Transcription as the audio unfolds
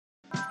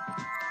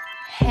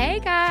Hey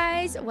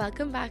guys,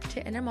 welcome back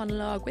to Inner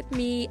Monologue with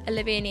me,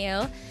 Olivia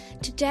Neal.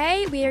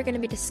 Today we are going to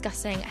be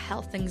discussing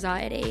health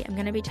anxiety. I'm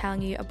going to be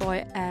telling you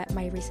about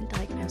my recent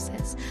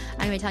diagnosis. I'm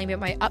going to be telling you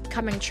about my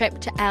upcoming trip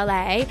to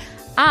LA,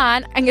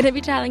 and I'm going to be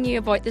telling you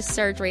about the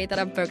surgery that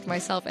I've booked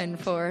myself in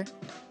for.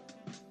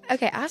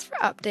 Okay, as for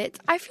updates,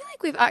 I feel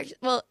like we've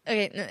actually,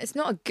 it's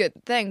not a good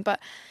thing, but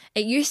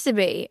it used to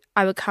be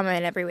I would come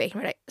in every week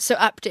and be like, so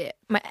update,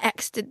 my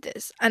ex did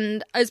this,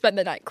 and I spent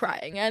the night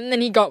crying, and then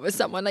he got with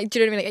someone, like, do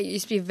you know what I mean? Like, it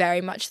used to be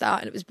very much that,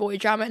 and it was boy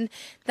drama, and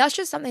that's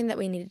just something that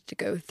we needed to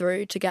go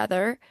through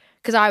together,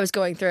 because I was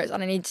going through it,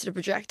 and I needed to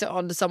project it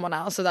onto someone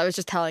else, so that was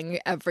just telling you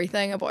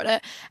everything about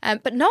it,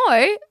 but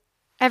now,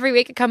 every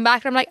week I come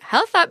back, and I'm like,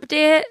 health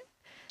update,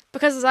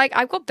 because it's like,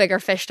 I've got bigger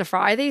fish to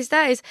fry these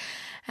days.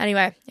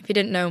 Anyway, if you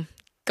didn't know,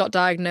 got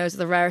diagnosed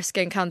with a rare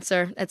skin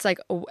cancer. It's like,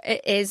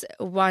 it is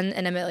 1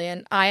 in a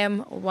million. I am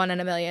 1 in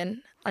a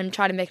million. I'm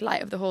trying to make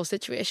light of the whole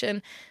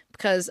situation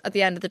because at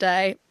the end of the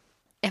day,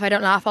 if I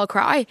don't laugh, I'll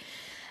cry.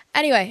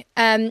 Anyway,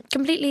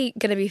 completely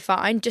going to be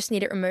fine. Just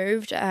need it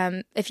removed.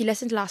 If you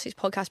listened to last week's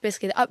podcast,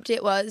 basically the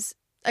update was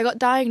I got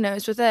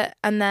diagnosed with it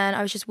and then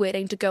I was just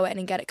waiting to go in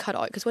and get it cut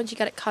out, because once you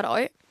get it cut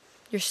out,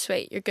 you're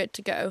sweet, you're good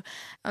to go.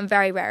 On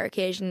very rare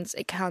occasions,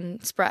 it can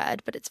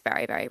spread, but it's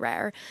very, very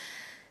rare.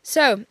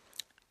 So,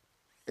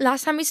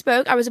 last time we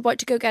spoke, I was about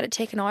to go get it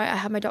taken out. I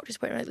had my doctor's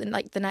appointment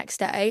like the next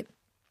day.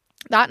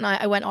 That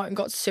night, I went out and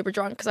got super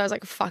drunk because I was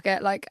like, "Fuck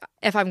it! Like,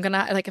 if I'm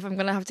gonna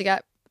have to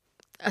get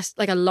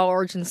a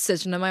large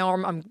incision in my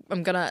arm,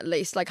 I'm gonna at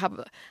least like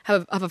have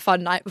a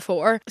fun night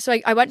before." So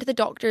I went to the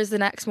doctor's the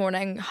next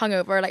morning,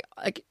 hungover,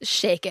 like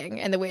shaking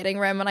in the waiting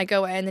room, and I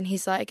go in and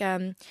he's like,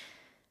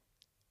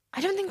 I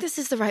don't think this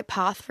is the right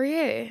path for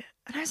you.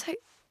 And I was like,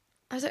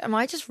 am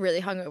I just really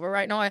hungover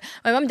right now?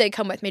 My mum did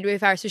come with me, to be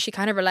fair, so she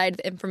kind of relayed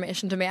the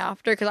information to me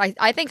after, because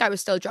I think I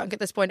was still drunk at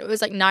this point. It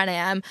was like 9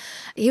 a.m.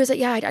 He was like,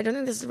 yeah, I don't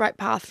think this is the right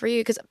path for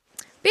you, because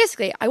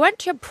basically I went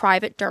to a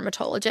private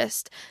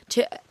dermatologist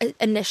to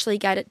initially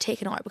get it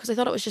taken out because I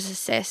thought it was just a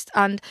cyst,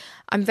 and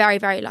I'm very,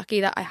 very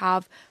lucky that I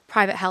have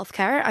private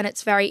healthcare and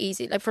it's very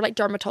easy. Like for like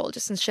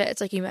dermatologists and shit,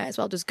 it's like you may as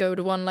well just go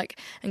to one, like,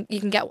 and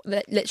you can get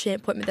literally an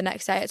appointment the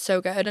next day. It's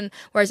so good. And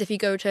whereas if you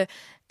want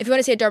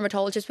to see a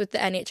dermatologist with the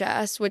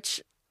NHS,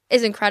 which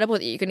is incredible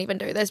that you can even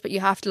do this, but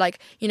you have to, like,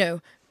 you know,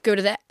 go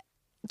to the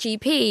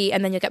GP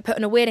and then you'll get put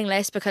on a waiting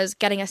list because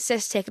getting a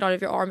cyst taken out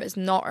of your arm is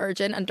not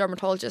urgent, and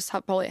dermatologists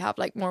probably have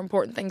like more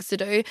important things to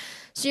do,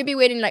 so you'll be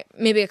waiting like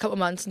maybe a couple of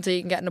months until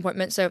you can get an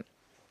appointment. So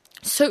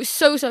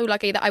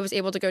lucky that I was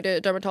able to go to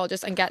a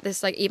dermatologist and get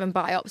this like even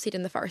biopsied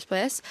in the first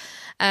place.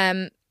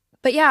 But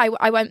yeah,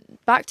 I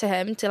went back to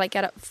him to like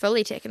get it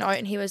fully taken out,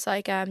 and he was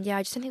like, yeah,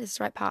 I just don't think this is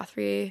the right path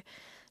for you.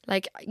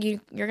 Like you're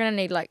gonna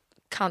need like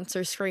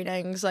cancer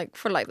screenings like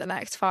for like the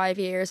next 5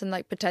 years, and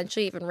like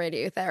potentially even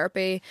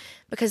radiotherapy,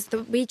 because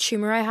the wee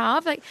tumor I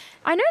have, like,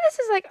 I know this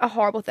is like a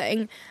horrible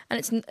thing,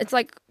 and it's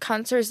like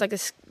cancer is like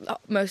it's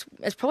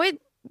probably,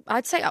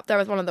 I'd say, up there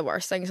with one of the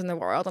worst things in the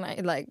world, and I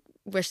like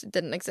wish it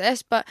didn't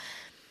exist, but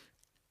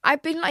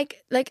I've been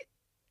like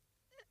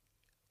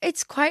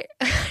it's quite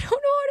I don't know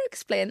how to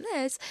explain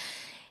this.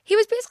 He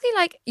was basically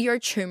like, your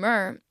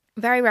tumor,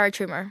 very rare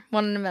tumor,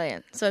 1 in a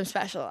million, so I'm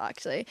special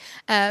actually,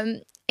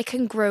 it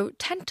can grow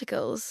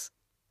tentacles.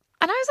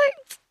 And I was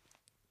like,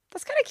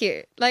 that's kind of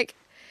cute. Like,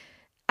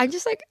 I'm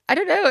just like, I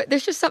don't know,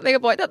 there's just something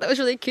about that was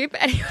really cute.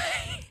 But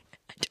anyway,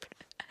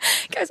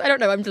 guys, I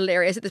don't know, I'm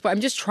delirious at this point.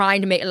 I'm just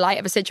trying to make light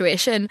of a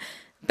situation.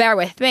 Bear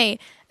with me.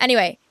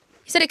 Anyway,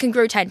 he said it can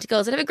grow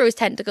tentacles, and if it grows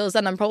tentacles,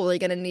 then I'm probably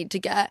going to need to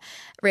get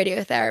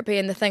radiotherapy,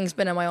 and the thing's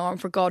been in my arm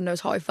for God knows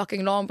how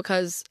fucking long,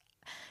 because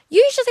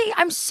usually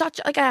I'm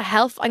such like a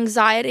health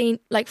anxiety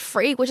like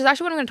freak, which is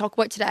actually what I'm going to talk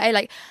about today.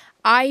 Like,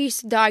 I used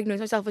to diagnose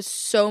myself with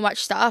so much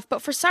stuff,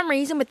 but for some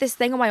reason with this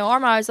thing on my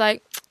arm, I was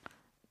like,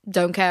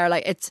 don't care.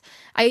 Like,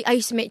 I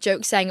used to make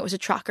jokes saying it was a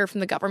tracker from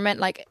the government.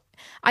 Like,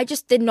 I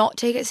just did not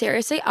take it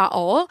seriously at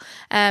all.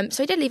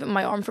 So I did leave it in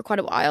my arm for quite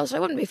a while, so I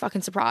wouldn't be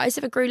fucking surprised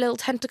if it grew little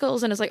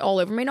tentacles and is like all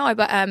over me now,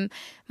 but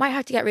might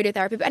have to get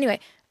radiotherapy. But anyway,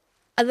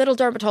 a little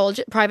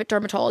private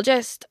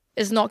dermatologist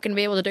is not going to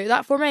be able to do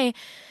that for me.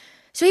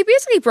 So he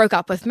basically broke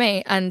up with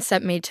me and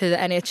sent me to the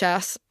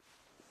NHS.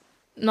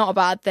 Not a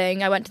bad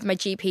thing. I went to my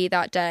GP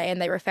that day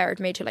and they referred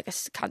me to like a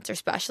cancer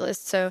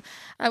specialist. So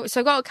I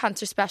got a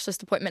cancer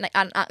specialist appointment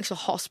at an actual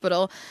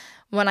hospital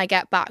when I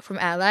get back from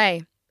LA.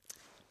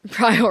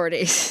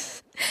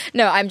 Priorities.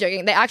 No, I'm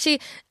joking. They actually,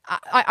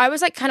 I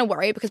was like kind of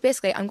worried because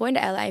basically I'm going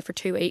to LA for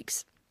 2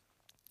 weeks.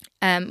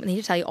 I need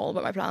to tell you all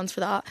about my plans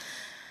for that.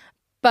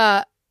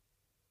 But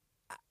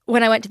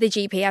when I went to the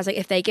GP, I was like,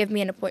 if they give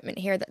me an appointment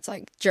here that's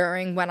like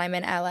during when I'm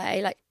in LA,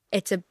 like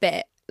it's a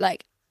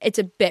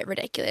bit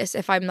ridiculous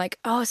if I'm like,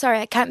 oh, sorry,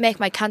 I can't make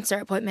my cancer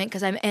appointment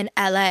because I'm in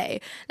LA.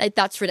 Like,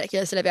 that's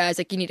ridiculous. Olivia, I was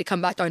like, you need to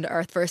come back down to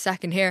earth for a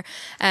second here.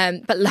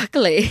 But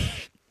luckily,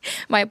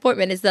 my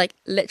appointment is like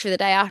literally the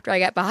day after I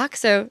get back.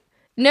 So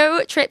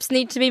no trips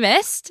need to be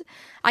missed.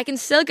 I can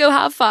still go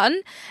have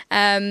fun.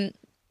 But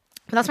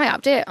that's my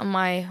update on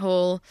my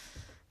whole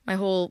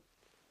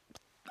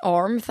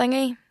arm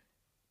thingy.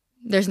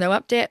 there's no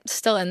update.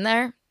 Still in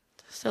there.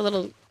 So a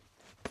little...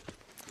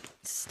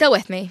 Still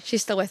with me.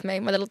 She's still with me.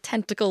 My little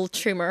tentacle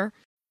tumor.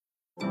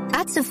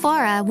 At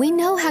Sephora, we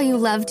know how you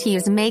love to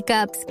use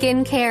makeup,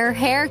 skincare,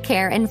 hair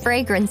care, and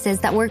fragrances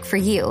that work for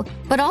you,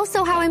 but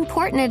also how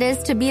important it is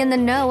to be in the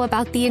know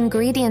about the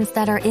ingredients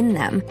that are in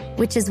them,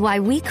 which is why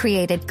we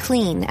created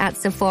Clean at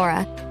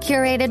Sephora.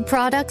 Curated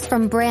products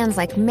from brands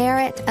like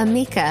Merit,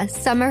 Amika,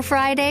 Summer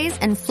Fridays,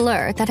 and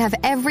Fleur that have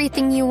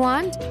everything you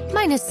want,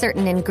 minus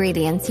certain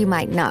ingredients you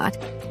might not.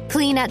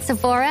 Clean at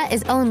Sephora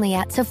is only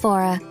at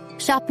Sephora.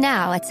 Shop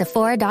now at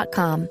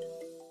Sephora.com.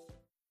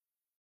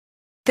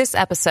 This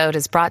episode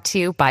is brought to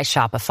you by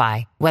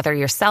Shopify. Whether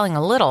you're selling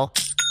a little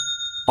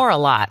or a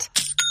lot,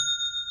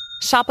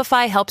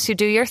 Shopify helps you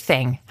do your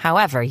thing,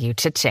 however you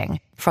cha-ching.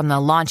 From the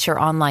launch your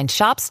online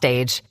shop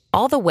stage,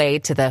 all the way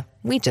to the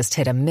we just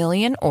hit 1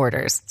 million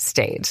orders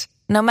stage.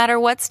 No matter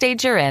what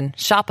stage you're in,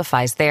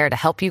 Shopify's there to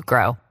help you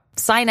grow.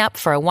 Sign up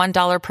for a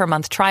 $1 per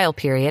month trial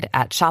period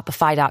at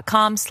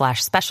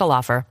shopify.com/special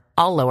offer,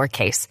 all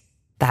lowercase.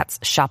 That's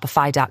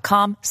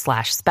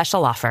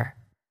shopify.com/special offer.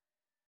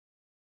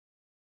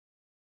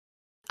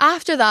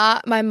 After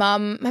that, my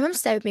mum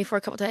stayed with me for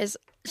a couple of days.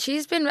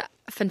 She's been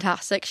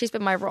fantastic. She's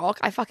been my rock.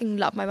 I fucking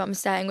love my mum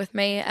staying with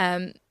me.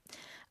 I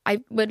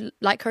would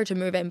like her to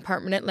move in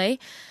permanently.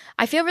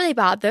 I feel really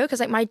bad though, because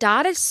like my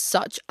dad is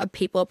such a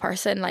people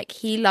person. Like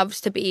he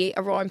loves to be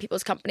around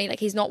people's company. Like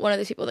he's not one of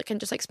those people that can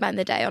just like spend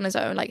the day on his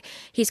own. Like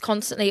he's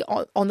constantly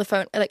on the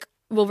phone. Like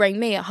will ring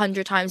me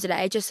 100 times a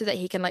day just so that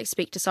he can like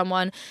speak to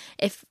someone.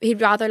 If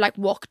he'd rather like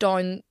walk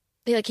down,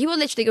 like he will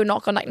literally go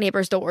knock on like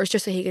neighbours' doors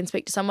just so he can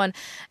speak to someone.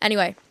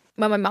 Anyway,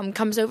 when my mum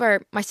comes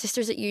over, my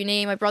sister's at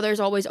uni, my brother's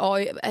always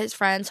out at his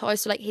friend's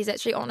house, so like he's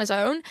literally on his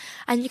own,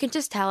 and you can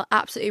just tell it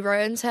absolutely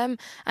ruins him,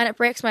 and it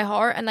breaks my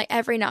heart. And like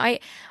every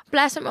night,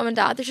 bless my mum and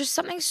dad, there's just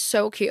something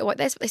so cute about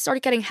this. They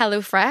started getting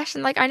HelloFresh,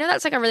 and like I know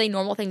that's like a really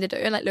normal thing to do,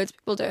 and like loads of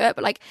people do it,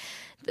 but like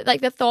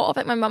the thought of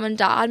like my mum and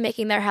dad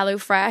making their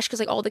HelloFresh, because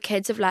like all the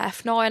kids have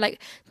left now, and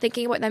like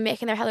thinking about them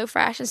making their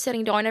HelloFresh and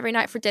sitting down every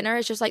night for dinner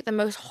is just like the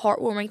most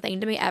heartwarming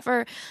thing to me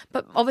ever.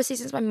 But obviously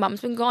since my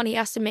mum's been gone, he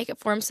has to make it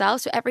for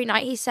himself, so every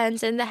night he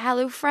sends in the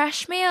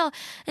HelloFresh meal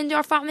into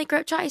our family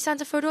group chat. He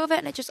sends a photo of it,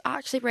 and it just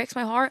actually breaks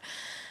my heart.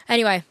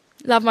 Anyway,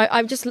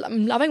 I'm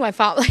loving my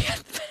family.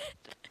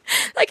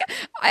 Like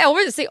I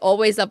always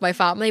love my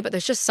family, but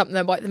there's just something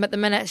about them at the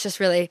minute. It's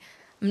just really,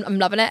 I'm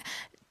loving it.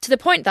 To the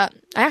point that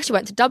I actually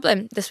went to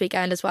Dublin this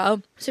weekend as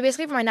well. So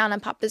basically for my nan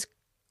and papa's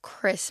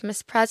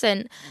Christmas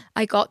present,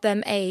 I got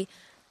them a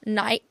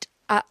night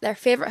at their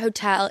favourite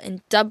hotel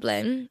in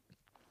Dublin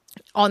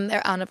on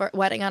their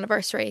wedding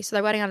anniversary. So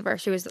their wedding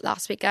anniversary was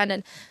last weekend,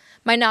 and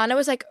my nana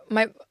was like,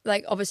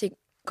 obviously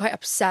quite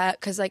upset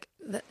because like,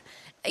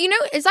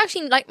 it's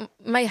actually like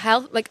my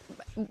health, like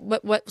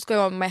what's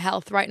going on with my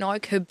health right now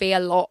could be a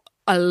lot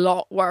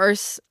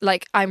worse.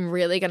 Like I'm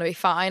really going to be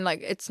fine.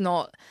 Like it's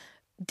not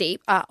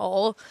deep at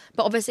all,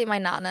 but obviously my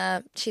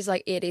nana, she's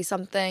like 80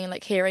 something,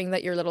 like hearing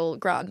that your little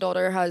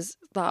granddaughter has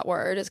that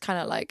word is kind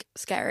of like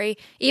scary,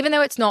 even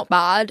though it's not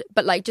bad,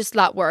 but like just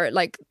that word,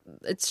 like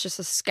it's just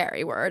a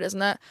scary word,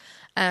 isn't it?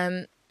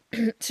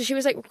 So she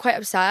was like quite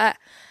upset,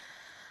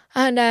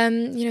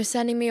 and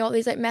sending me all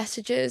these like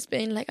messages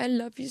being like, I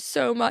love you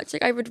so much,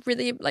 like I would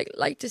really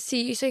like to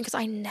see you soon, because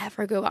I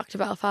never go back to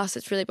Belfast.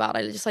 It's really bad.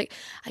 I just like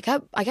I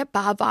get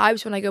bad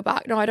vibes when I go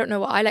back. No, I don't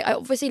know why. Like I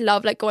obviously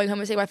love like going home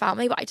and seeing my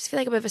family, but I just feel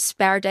like a bit of a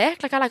spare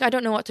dick. Like I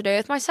don't know what to do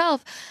with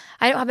myself.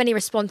 I don't have any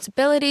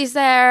responsibilities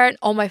there.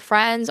 All my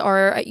friends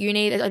are at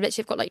uni. I literally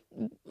have got like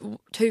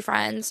 2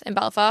 friends in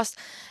Belfast.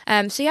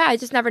 So yeah, I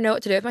just never know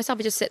what to do with myself.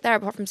 I just sit there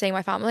apart from seeing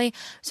my family.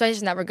 So I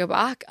just never go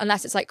back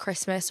unless it's like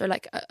Christmas or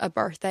like a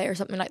birthday or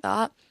something like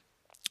that.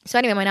 So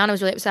anyway, my nana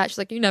was really upset. She's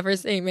like, you never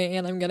see me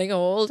and I'm getting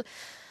old.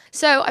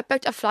 So I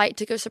booked a flight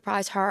to go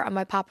surprise her and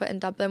my papa in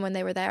Dublin when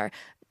they were there,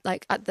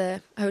 like at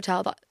the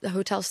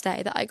hotel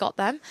stay that I got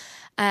them,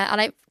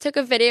 and I took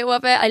a video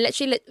of it. I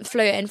literally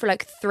flew in for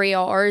like 3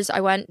 hours.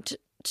 I went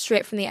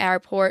straight from the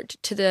airport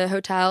to the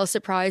hotel,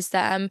 surprised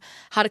them,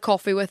 had a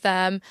coffee with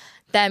them,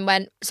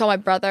 then saw my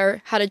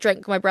brother, had a drink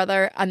with my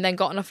brother, and then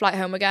got on a flight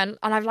home again.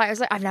 And I was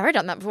like, I've never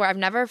done that before. I've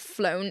never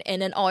flown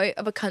in and out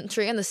of a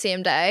country on the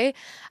same day,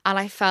 and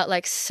I felt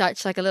like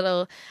such like a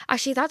little,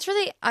 actually that's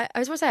really, I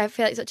was going to say I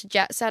feel like such a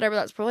jet setter, but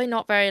that's probably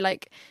not very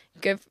like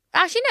good.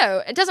 Actually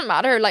no, it doesn't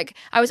matter. Like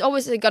I was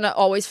always gonna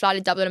fly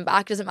to Dublin and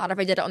back. It doesn't matter if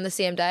I did it on the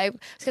same day. I was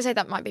gonna say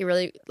that might be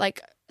really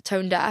like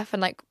tone deaf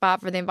and like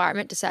bad for the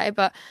environment to say,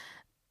 but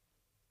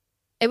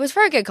it was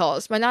for a good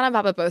cause. My nana and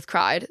papa both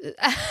cried.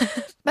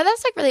 But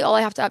that's like really all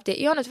I have to update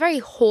you on. It's a very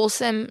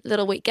wholesome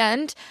little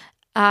weekend.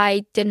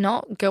 I did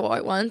not go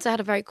out once. I had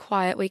a very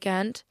quiet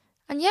weekend.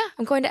 And yeah,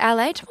 I'm going to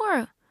LA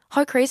tomorrow.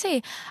 How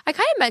crazy. I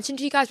kind of mentioned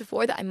to you guys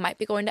before that I might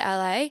be going to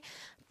LA,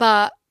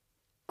 but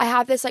I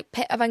have this like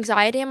pit of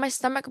anxiety in my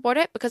stomach about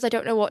it because I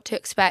don't know what to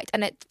expect,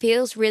 and it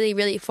feels really,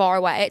 really far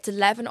away. It's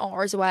 11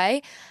 hours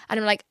away, and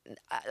I'm like,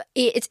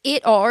 it's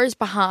 8 hours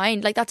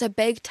behind. Like that's a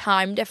big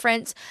time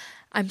difference.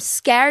 I'm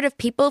scared of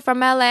people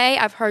from LA.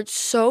 I've heard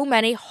so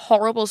many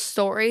horrible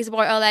stories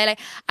about LA. Like,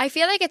 I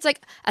feel like it's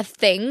like a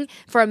thing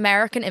for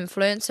American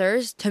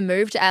influencers to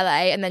move to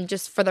LA and then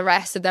just for the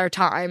rest of their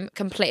time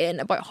complain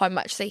about how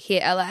much they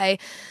hate LA.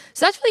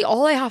 So that's really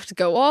all I have to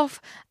go off.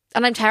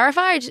 And I'm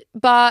terrified,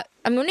 but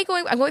I'm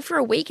going for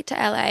a week to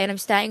LA, and I'm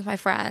staying with my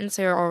friends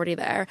who are already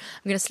there.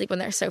 I'm going to sleep on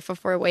their sofa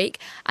for a week,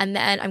 and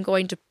then I'm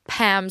going to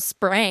Palm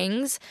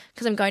Springs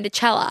because I'm going to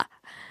Coachella.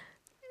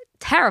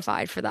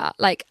 Terrified for that.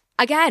 Like,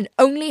 again,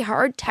 only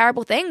heard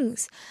terrible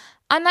things.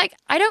 And like,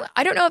 I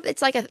don't know if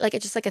it's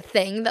just like a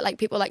thing that like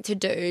people like to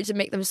do to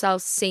make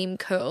themselves seem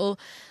cool.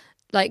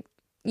 Like,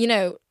 you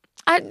know,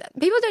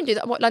 people don't do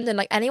that. What, London,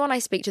 like anyone I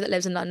speak to that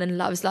lives in London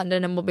loves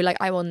London and will be like,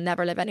 I will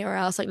never live anywhere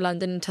else like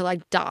London until I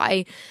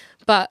die.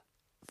 But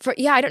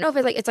I don't know if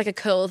it's like a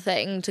cool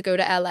thing to go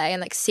to LA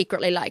and like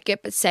secretly like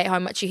it, but say how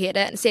much you hate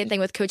it. And same thing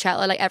with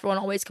Coachella. Like, everyone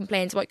always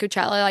complains about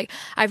Coachella. Like,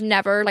 I've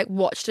never like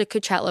watched a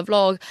Coachella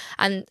vlog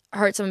and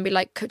heard someone be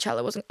like,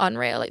 Coachella wasn't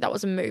unreal. Like, that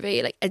was a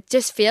movie. Like, it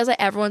just feels like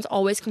everyone's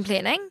always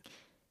complaining.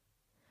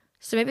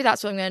 So maybe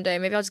that's what I'm going to do.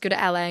 Maybe I'll just go to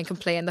LA and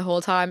complain the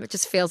whole time. It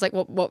just feels like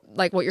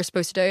what you're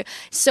supposed to do.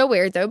 It's so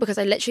weird though, because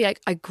I literally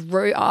I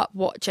grew up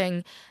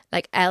watching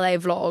like LA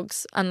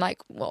vlogs, and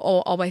like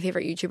all my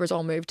favorite YouTubers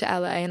all moved to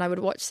LA, and I would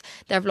watch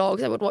their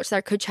vlogs. I would watch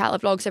their Coachella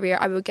vlogs every year.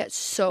 I would get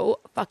so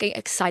fucking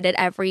excited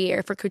every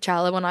year for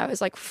Coachella when I was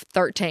like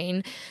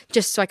 13,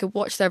 just so I could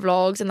watch their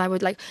vlogs, and I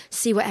would like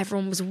see what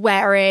everyone was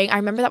wearing. I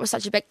remember that was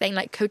such a big thing,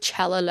 like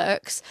Coachella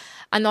looks.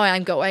 And now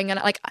I'm going, and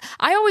like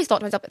I always thought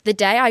to myself, the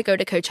day I go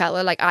to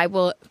Coachella, like I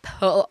will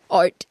pull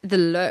out the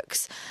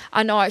looks.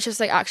 And now it's just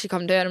like actually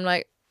come to it, I'm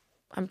like,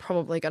 I'm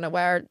probably gonna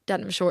wear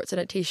denim shorts and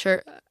a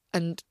t-shirt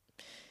and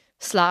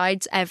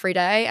slides every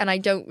day, and I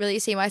don't really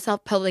see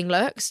myself pulling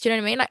looks. Do you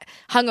know what I mean? Like,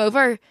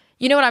 hungover,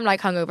 you know what I'm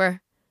like hungover.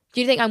 Do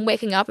you think I'm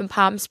waking up in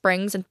Palm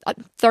Springs and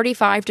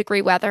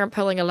 35-degree weather and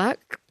pulling a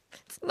look?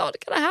 It's not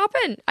gonna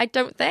happen, I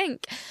don't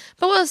think.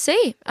 But we'll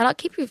see, and I'll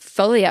keep you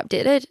fully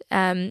updated.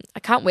 I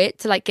can't wait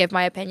to like give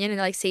my opinion and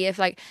like see if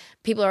like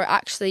people are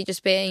actually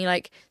just being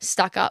like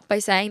stuck up by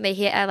saying they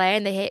hate LA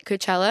and they hate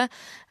Coachella.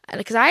 And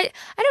because I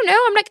don't know,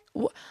 I'm like,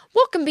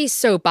 what can be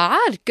so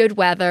bad? Good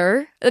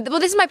weather. Well,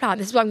 this is my plan.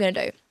 This is what I'm gonna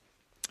do.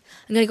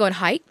 I'm going to go on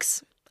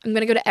hikes. I'm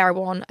going to go to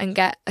Erewhon and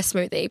get a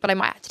smoothie, but I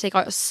might have to take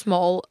out a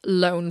small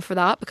loan for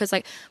that, because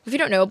like, if you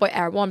don't know about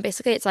Erewhon,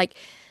 basically it's like,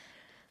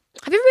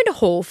 have you ever been to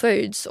Whole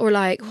Foods, or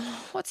like,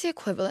 what's the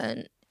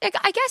equivalent? Like,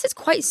 I guess it's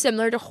quite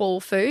similar to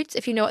Whole Foods,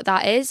 if you know what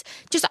that is.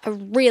 Just a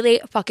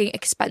really fucking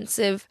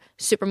expensive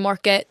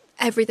supermarket.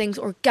 Everything's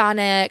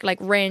organic, like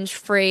range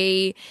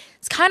free.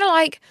 It's kind of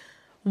like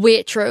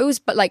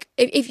Waitrose, but like,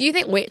 if you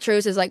think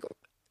Waitrose is like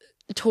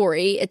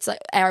Tory, it's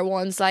like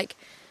Erewhon's like,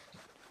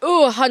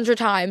 100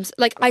 times.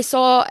 Like, I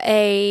saw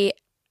a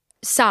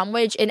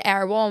sandwich in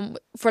Erewhon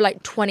for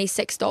like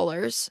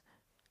 $26.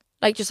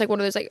 Like, just like one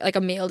of those like a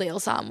meal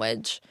deal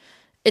sandwich.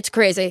 It's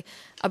crazy.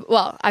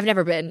 Well, I've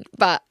never been,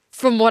 but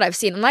from what I've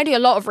seen, and I do a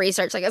lot of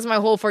research, like that's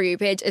my whole For You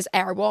page is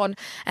Erewhon.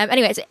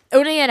 Anyway, it's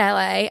only in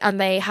LA, and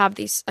they have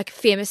these like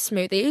famous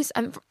smoothies,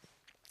 and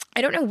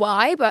I don't know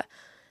why, but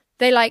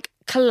they like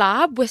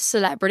collab with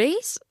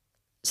celebrities.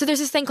 So there's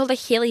this thing called a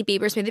Hailey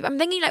Bieber smoothie. But I'm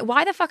thinking, like,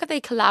 why the fuck have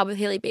they collab with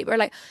Hailey Bieber?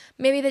 Like,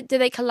 maybe did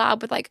they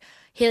collab with, like,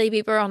 Hailey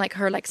Bieber on, like,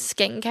 her, like,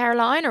 skincare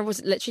line? Or was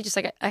it literally just,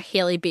 like, a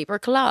Hailey Bieber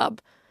collab?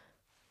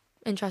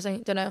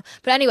 Interesting. Don't know.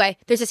 But anyway,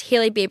 there's this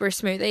Hailey Bieber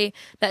smoothie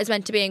that is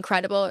meant to be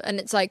incredible. And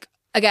it's, like,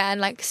 again,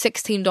 like,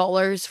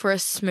 $16 for a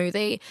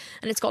smoothie.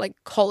 And it's got, like,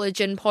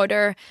 collagen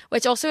powder.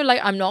 Which also, like,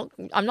 I'm not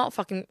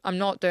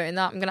doing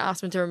that. I'm going to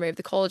ask them to remove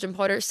the collagen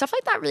powder. Stuff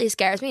like that really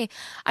scares me.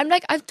 I'm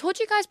like, I've told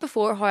you guys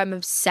before how I'm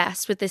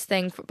obsessed with this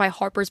thing by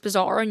Harper's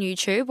Bazaar on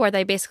YouTube, where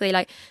they basically,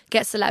 like,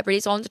 get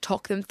celebrities on to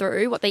talk them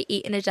through what they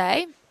eat in a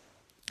day.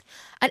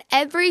 And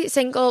every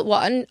single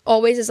one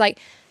always is like,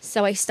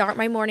 so I start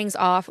my mornings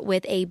off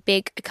with a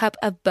big cup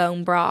of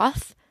bone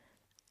broth.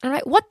 And I'm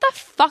like, what the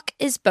fuck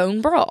is bone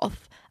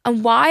broth?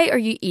 And why are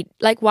you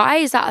why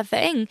is that a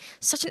thing?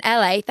 Such an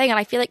LA thing. And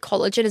I feel like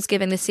collagen is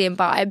giving the same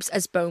vibes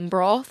as bone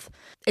broth.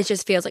 It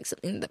just feels like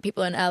something that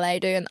people in LA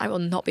do, and I will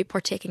not be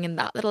partaking in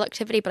that little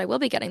activity, but I will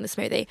be getting the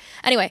smoothie.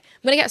 Anyway,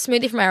 I'm going to get a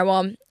smoothie from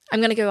Erewhon. I'm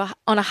going to go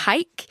on a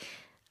hike.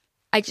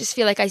 I just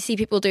feel like I see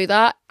people do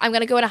that. I'm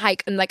going to go on a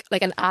hike in like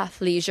an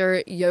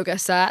athleisure yoga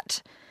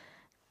set.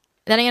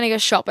 Then I'm going to go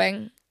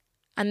shopping.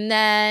 And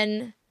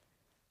then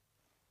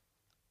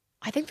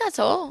I think that's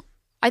all.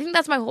 I think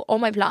that's all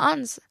my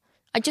plans.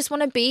 I just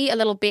want to be a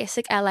little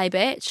basic LA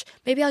bitch.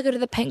 Maybe I'll go to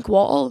the pink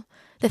wall,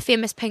 the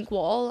famous pink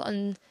wall,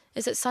 and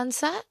is it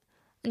Sunset?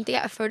 And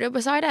get a photo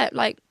beside it.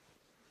 Like,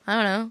 I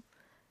don't know.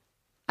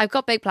 I've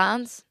got big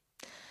plans.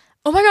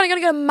 Oh my God, I'm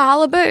going to go to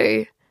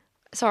Malibu.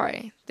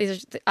 Sorry,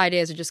 the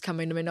ideas are just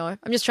coming to me now.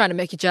 I'm just trying to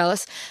make you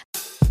jealous.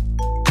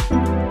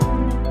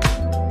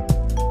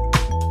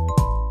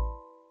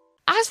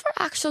 As for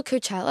actual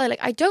Coachella, like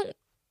I don't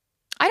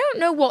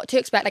know what to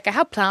expect. Like I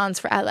have plans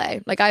for LA.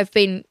 Like I've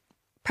been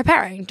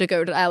preparing to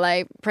go to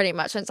LA pretty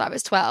much since I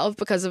was 12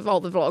 because of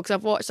all the vlogs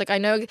I've watched. Like I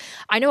know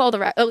all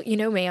the you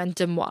know me on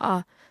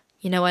Demois.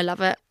 You know I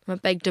love it. I'm a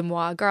big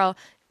Demois girl.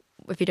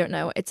 If you don't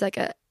know, it's like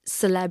a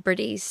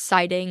celebrity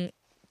sighting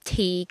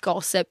tea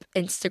gossip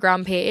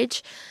Instagram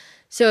page.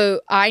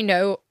 So I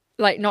know,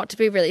 like, not to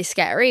be really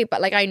scary,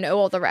 but like I know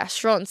all the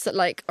restaurants that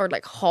like are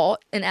like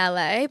hot in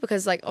LA,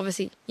 because like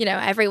obviously, you know,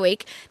 every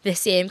week the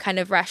same kind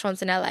of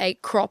restaurants in LA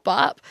crop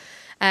up.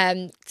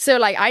 So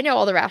like I know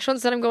all the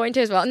restaurants that I'm going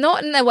to as well.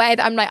 Not in the way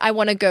that I'm like I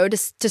want to go to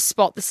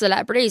spot the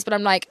celebrities, but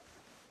I'm like,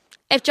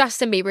 if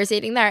Justin Bieber's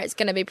eating there, it's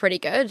going to be pretty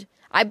good.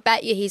 I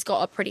bet you he's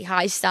got a pretty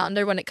high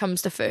standard when it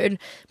comes to food.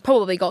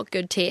 Probably got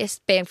good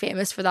taste, being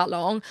famous for that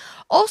long.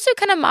 Also,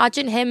 can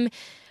imagine him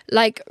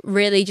like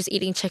really just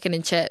eating chicken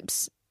and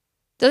chips.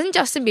 Doesn't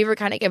Justin Bieber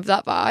kind of give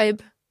that vibe?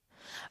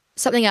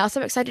 Something else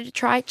I'm excited to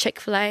try,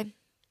 Chick-fil-A,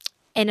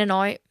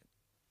 In-N-Out. I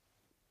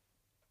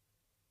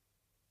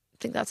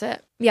think that's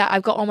it. Yeah,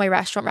 I've got all my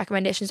restaurant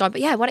recommendations on.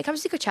 But yeah, when it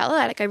comes to Coachella,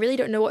 like I really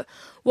don't know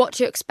what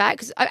to expect.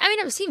 'Cause I mean,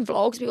 I've seen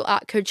vlogs of people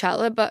at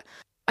Coachella, but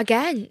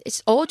again,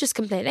 it's all just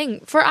complaining.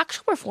 For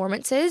actual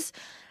performances,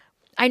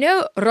 I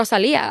know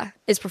Rosalia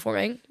is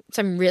performing,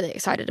 so I'm really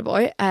excited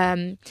about.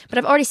 But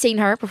I've already seen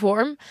her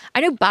perform. I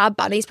know Bad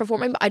Bunny's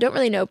performing, but I don't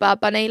really know Bad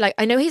Bunny. Like,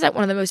 I know he's like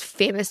one of the most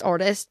famous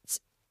artists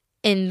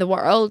in the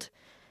world,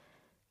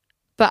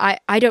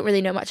 but I don't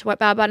really know much about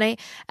Bad Bunny.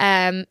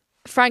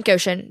 Frank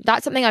Ocean,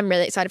 that's something I'm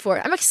really excited for.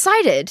 I'm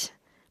excited,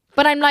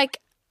 but I'm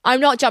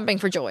not jumping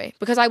for joy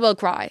because I will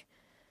cry.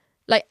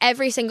 Like,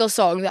 every single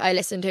song that I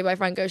listen to by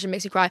Frank Ocean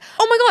makes me cry.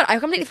 Oh my God, I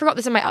completely forgot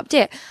this in my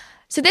update.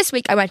 So this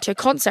week I went to a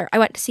concert. I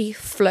went to see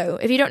Flo.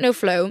 If you don't know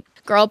Flo,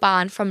 girl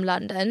band from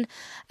London.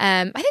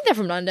 I think they're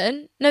from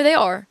London. No, they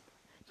are.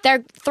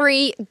 They're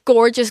 3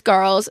 gorgeous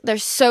girls. They're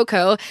so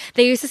cool.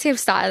 They use the same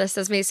stylist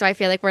as me, so I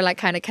feel like we're like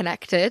kind of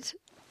connected.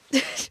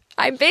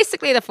 I'm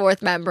basically the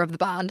 4th member of the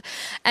band.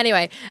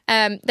 Anyway,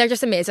 they're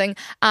just amazing.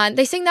 And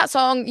they sing that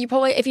song. You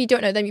probably, if you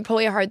don't know them, you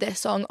probably heard this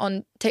song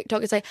on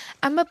TikTok. It's like,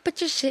 I'ma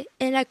put your shit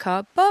in a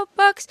cardboard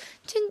box.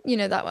 You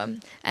know that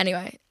one.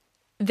 Anyway,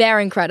 they're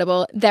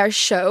incredible. Their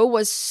show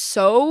was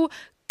so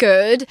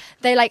good.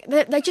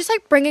 They're just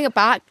like bringing it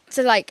back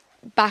to like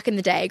back in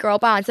the day girl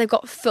bands. They've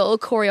got full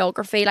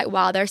choreography like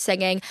while they're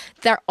singing.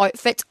 Their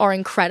outfits are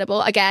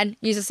incredible. Again,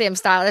 use the same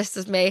stylist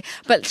as me,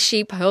 but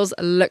she pulls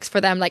looks for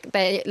them. Like,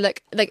 they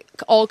look like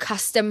all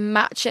custom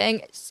matching.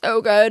 It's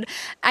so good.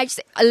 I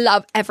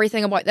love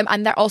everything about them,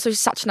 and they're also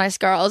such nice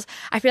girls.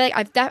 I feel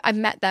like I've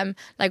met them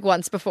like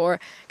once before.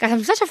 Guys,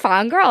 I'm such a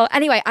fangirl.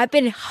 Anyway, I've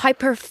been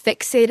hyper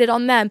fixated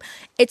on them.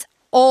 They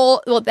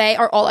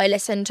are all I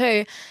listen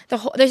to.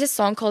 There's a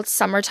song called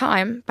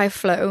Summertime by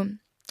Flo.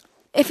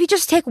 If you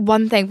just take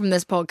one thing from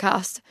this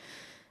podcast,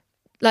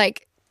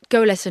 like,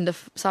 go listen to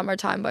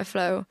Summertime by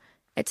Flo.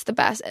 It's the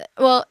best.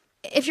 Well,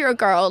 if you're a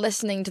girl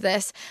listening to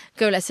this,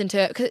 go listen to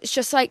it, because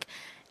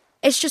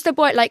it's just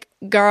about like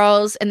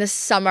girls in the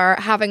summer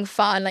having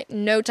fun, like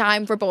no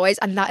time for boys,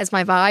 and that is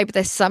my vibe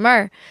this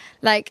summer.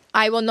 Like,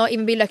 I will not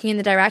even be looking in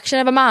the direction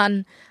of a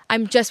man.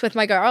 I'm just with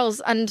my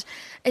girls, and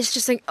it's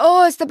just like,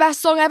 oh, it's the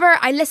best song ever.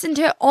 I listened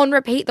to it on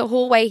repeat the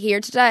whole way here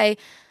today.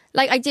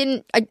 Like, I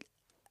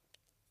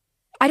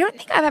don't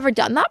think I've ever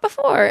done that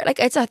before. Like,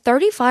 it's a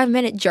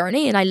 35-minute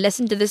journey, and I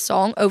listen to this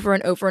song over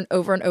and over and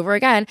over and over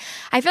again.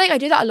 I feel like I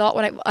do that a lot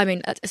I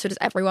mean, so does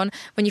everyone.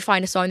 When you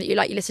find a song that you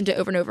like, you listen to it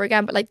over and over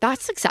again. But like,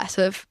 that's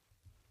excessive.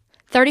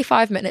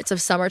 35 minutes of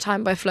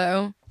Summertime by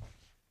Flo.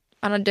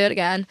 And I'll do it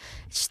again.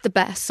 It's just the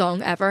best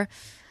song ever.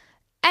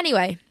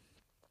 Anyway,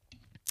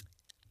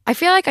 I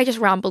feel like I just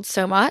rambled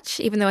so much,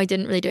 even though I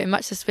didn't really do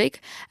much this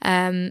week.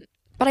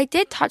 But I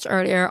did touch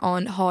earlier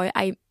on how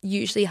I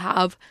usually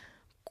have,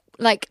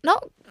 like,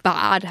 not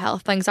bad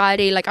health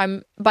anxiety. Like,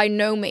 I'm by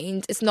no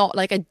means, it's not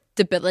like a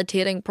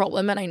debilitating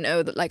problem. And I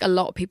know that like a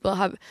lot of people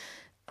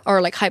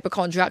are like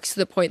hypochondriacs to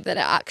the point that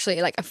it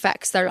actually like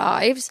affects their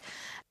lives.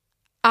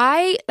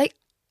 I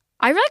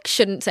really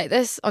shouldn't say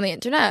this on the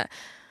internet,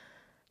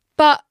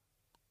 but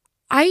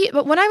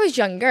when I was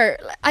younger,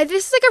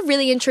 this is like a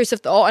really intrusive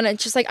thought, and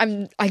it's just like,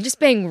 I'm just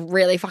being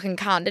really fucking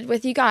candid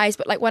with you guys.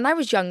 But like, when I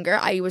was younger,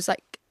 I was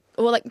like,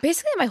 well, like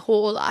basically my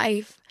whole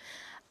life,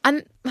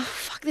 and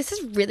fuck, this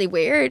is really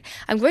weird.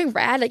 I'm going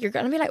red. Like, you're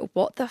gonna be like,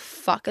 what the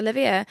fuck,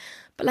 Olivia?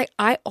 But like,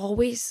 I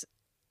always,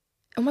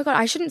 oh my God,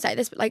 I shouldn't say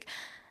this, but like,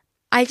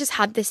 I just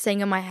had this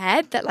thing in my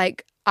head that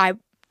like, I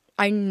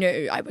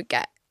knew I would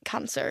get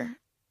cancer.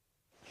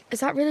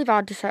 Is that really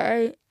bad to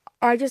say?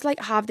 I just like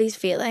have these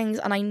feelings,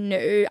 and I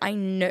knew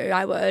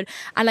I would.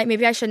 And like,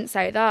 maybe I shouldn't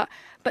say that,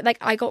 but like,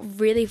 I got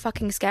really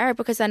fucking scared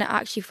because then it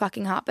actually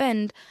fucking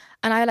happened.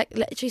 And I like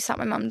literally sat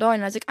my mum down,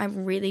 and I was like,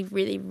 I'm really,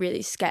 really,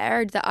 really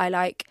scared that I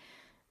like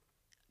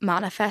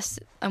manifest.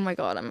 Oh my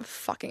God, I'm a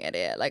fucking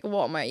idiot. Like,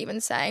 what am I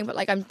even saying? But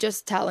like, I'm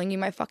just telling you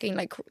my fucking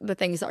like the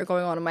things that are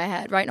going on in my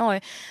head right now.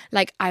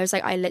 Like, I was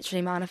like, I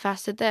literally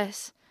manifested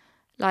this.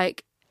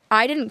 Like,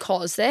 I didn't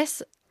cause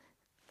this.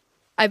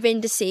 I've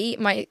been to see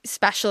my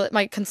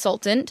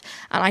consultant,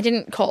 and I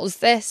didn't cause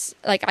this.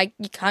 Like,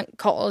 you can't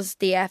cause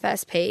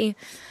DFSP.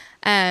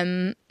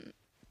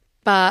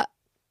 But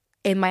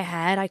in my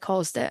head, I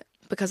caused it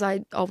because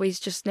I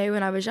always just knew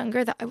when I was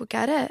younger that I would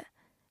get it.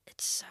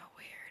 It's so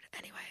weird.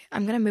 Anyway,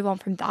 I'm going to move on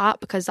from that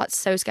because that's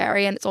so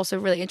scary and it's also a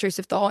really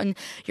intrusive thought, and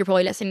you're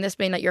probably listening to this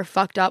being like, you're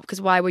fucked up,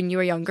 because why, when you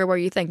were younger, were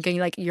you thinking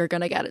like you're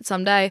going to get it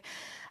someday?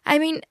 I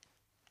mean,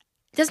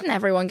 doesn't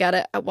everyone get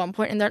it at one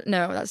point in their...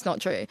 No, that's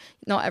not true.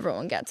 Not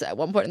everyone gets it at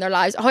one point in their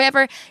lives.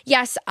 However,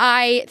 yes,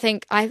 I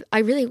think I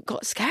really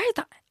got scared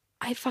that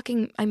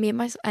I made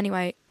myself...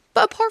 Anyway,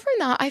 but apart from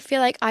that, I feel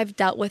like I've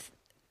dealt with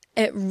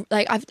it.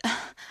 Like,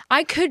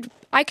 I could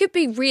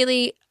be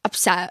really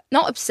upset.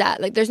 Not upset.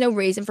 Like, there's no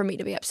reason for me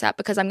to be upset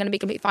because I'm going to be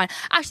completely fine.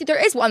 Actually,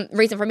 there is one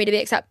reason for me to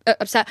be upset.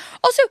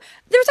 Also,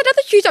 there's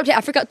another huge update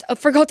I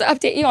forgot to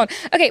update you on.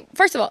 Okay,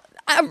 first of all,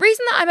 a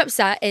reason that I'm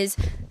upset is...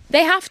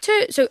 They have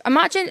to... So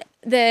imagine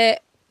the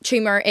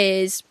tumour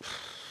is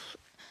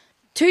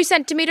 2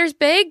 centimetres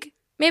big,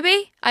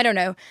 maybe? I don't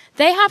know.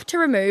 They have to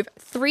remove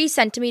 3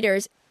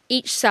 centimetres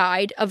each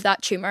side of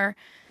that tumour,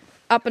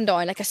 up and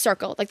down, like a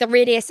circle. Like the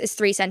radius is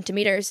 3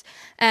 centimetres.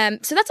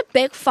 So that's a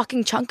big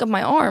fucking chunk of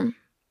my arm.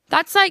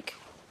 That's like...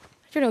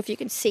 I don't know if you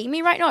can see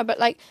me right now, but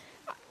like...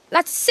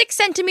 That's 6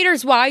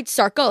 centimetres wide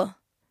circle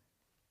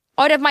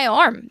out of my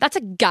arm. That's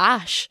a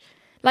gash.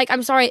 Like,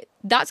 I'm sorry,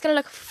 that's going to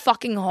look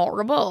fucking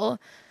horrible.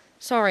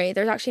 Sorry,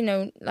 there's actually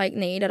no, like,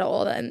 need at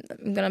all. I'm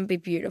going to be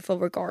beautiful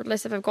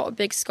regardless if I've got a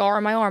big scar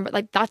on my arm. But,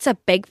 like, that's a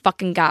big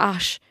fucking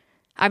gash.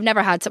 I've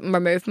never had something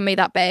removed from me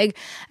that big.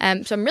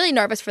 So I'm really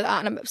nervous for that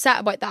and I'm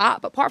upset about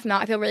that. But apart from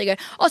that, I feel really good.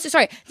 Also,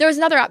 sorry, there was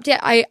another update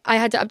I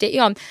had to update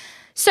you on.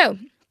 So,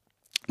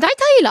 did I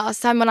tell you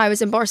last time when I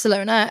was in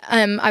Barcelona,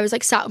 I was,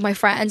 like, sat with my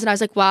friends and I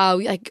was like, wow,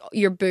 like,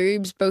 your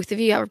boobs, both of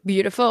you are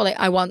beautiful. Like,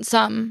 I want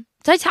some.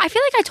 I feel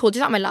like I told you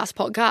that in my last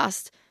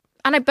podcast.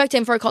 And I booked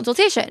in for a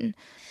consultation.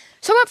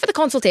 So I went for the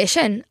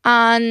consultation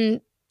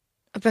and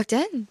I booked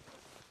in.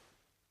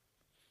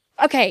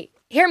 Okay,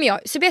 hear me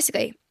out. So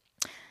basically,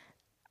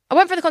 I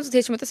went for the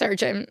consultation with the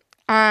surgeon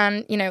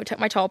and, you know, took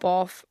my top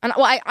off. And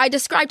well, I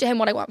described to him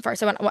what I want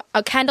first. I want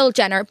a Kendall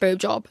Jenner boob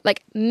job,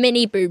 like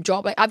mini boob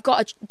job. Like I've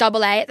got a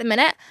double A at the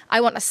minute.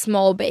 I want a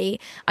small B.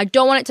 I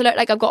don't want it to look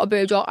like I've got a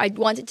boob job. I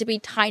want it to be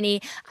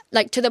tiny,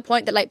 like to the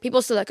point that like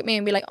people still look at me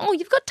and be like, oh,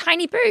 you've got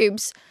tiny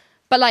boobs.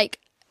 But like,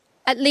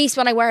 at least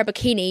when I wear a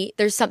bikini,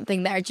 there's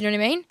something there. Do you know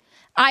what I mean?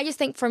 I just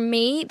think for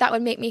me, that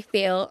would make me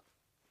feel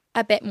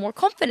a bit more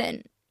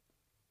confident.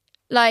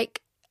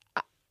 Like,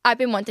 I've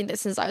been wanting this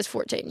since I was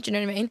 14. Do you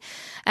know what I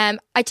mean?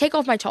 I take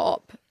off my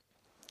top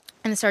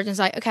and the surgeon's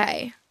like,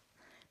 okay,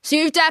 so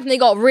you've definitely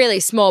got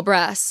really small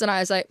breasts. And I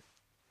was like,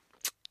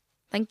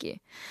 thank you.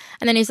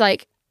 And then he's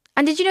like,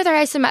 and did you know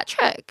they're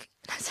asymmetric?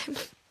 And I was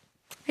like,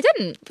 I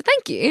didn't, but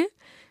thank you.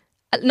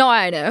 Now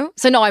I know.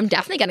 So now I'm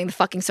definitely getting the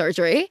fucking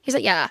surgery. He's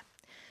like, yeah.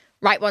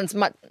 Right one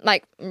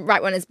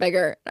is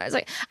bigger. And I was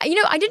like, you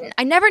know,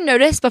 I never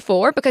noticed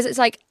before because it's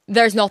like,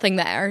 there's nothing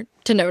there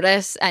to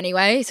notice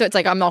anyway. So it's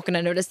like, I'm not going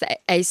to notice the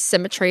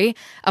asymmetry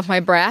of my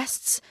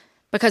breasts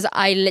because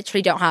I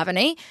literally don't have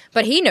any.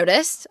 But he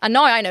noticed and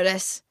now I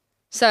notice.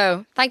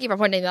 So thank you for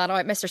pointing that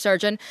out, Mr.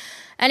 Surgeon.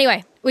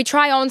 Anyway, we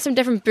try on some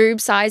different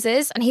boob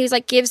sizes and he was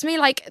like, gives me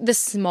like the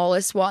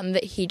smallest one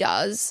that he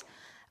does.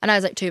 And I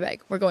was like, too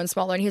big. We're going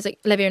smaller. And he was like,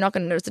 Olivia, you're not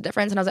going to notice the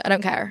difference. And I was like, I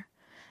don't care.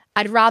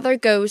 I'd rather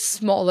go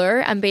smaller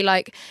and be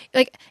like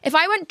if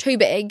I went too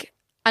big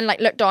and like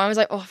looked down, I was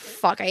like, oh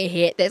fuck, I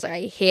hate this. Like,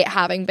 I hate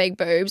having big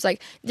boobs.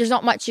 Like there's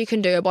not much you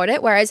can do about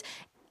it. Whereas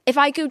if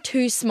I go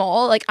too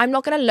small, like I'm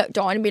not gonna look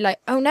down and be like,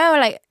 oh no,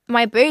 like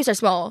my boobs are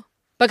small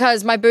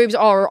because my boobs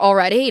are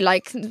already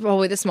like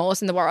probably the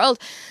smallest in the world.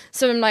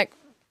 So I'm like,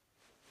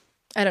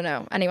 I don't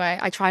know. Anyway,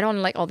 I tried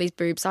on like all these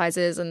boob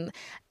sizes and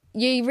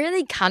you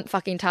really can't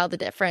fucking tell the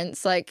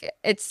difference. Like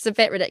it's a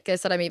bit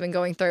ridiculous that I'm even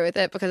going through with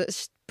it because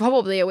it's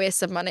probably a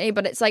waste of money,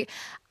 but it's like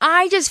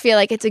I just feel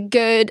like it's a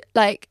good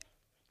like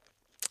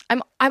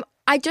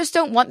I just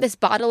don't want this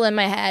battle in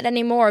my head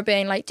anymore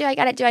being like, do I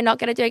get it, do I not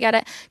get it, do I get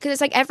it? Because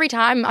it's like every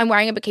time I'm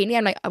wearing a bikini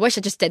I'm like, I wish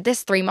I just did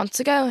this 3 months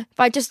ago. If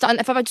I just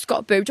got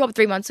a boob job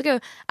 3 months ago,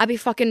 I'd be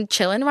fucking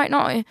chilling right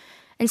now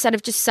instead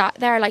of just sat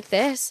there like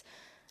this.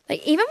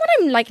 Like, even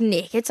when I'm, like,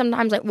 naked,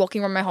 sometimes, like,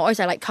 walking around my house,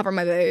 I, like, cover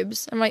my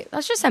boobs. I'm like,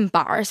 that's just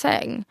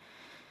embarrassing.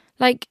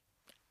 Like,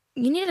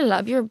 you need to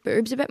love your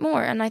boobs a bit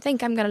more. And I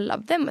think I'm going to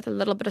love them with a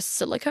little bit of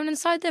silicone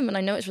inside them. And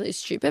I know it's really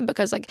stupid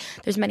because, like,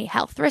 there's many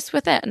health risks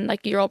with it. And,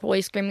 like, you're all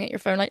probably screaming at your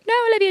phone, like, no,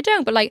 Olivia,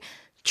 don't. But, like,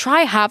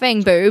 try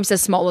having boobs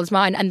as small as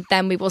mine and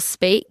then we will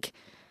speak.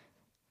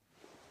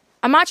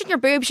 Imagine your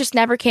boobs just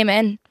never came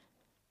in.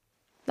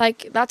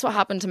 Like, that's what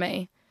happened to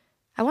me.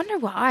 I wonder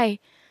why.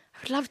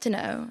 I would love to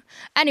know.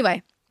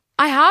 Anyway.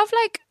 I have,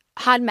 like,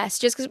 had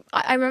messages, because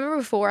I remember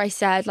before I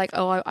said, like,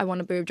 oh, I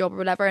want a boob job or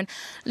whatever, and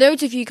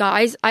loads of you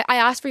guys, I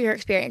asked for your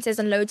experiences,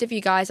 and loads of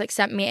you guys, like,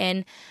 sent me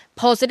in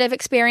positive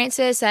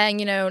experiences, saying,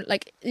 you know,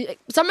 like,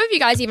 some of you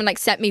guys even, like,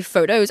 sent me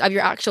photos of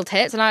your actual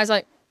tits, and I was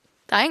like,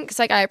 thanks,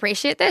 like, I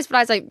appreciate this, but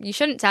I was like, you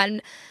shouldn't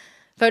send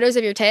photos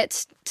of your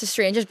tits to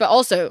strangers, but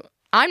also,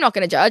 I'm not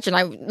going to judge, and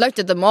I looked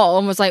at them all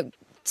and was like,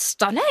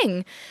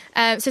 stunning,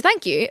 so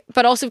thank you,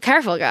 but also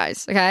careful,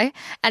 guys, okay?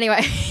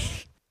 Anyway...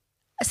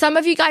 Some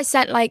of you guys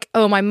sent like,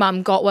 oh, my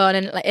mum got one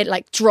and it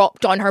like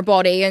dropped on her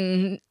body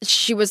and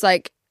she was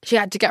like she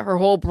had to get her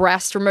whole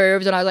breast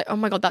removed, and I was like, oh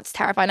my God, that's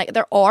terrifying. Like,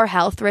 there are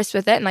health risks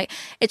with it, and like,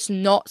 it's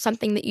not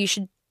something that you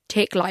should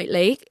take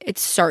lightly.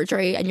 It's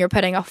surgery, and you're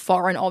putting a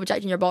foreign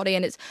object in your body,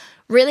 and it's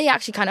really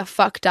actually kind of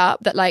fucked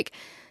up that like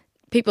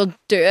people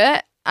do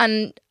it.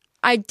 And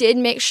I did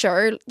make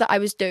sure that I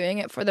was doing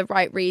it for the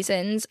right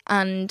reasons,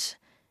 and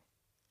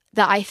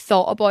that I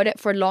thought about it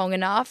for long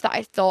enough that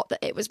I thought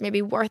that it was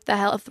maybe worth the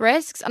health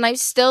risks. And I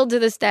still to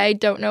this day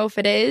don't know if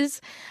it is.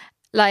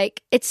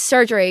 Like, it's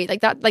surgery,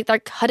 like that, like they're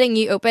cutting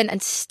you open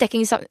and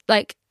sticking some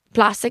like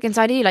plastic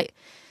inside of you. Like,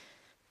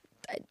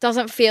 it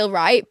doesn't feel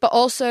right. But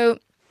also,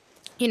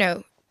 you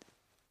know,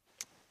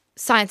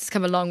 science has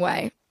come a long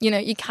way. You know,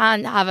 you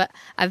can have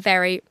a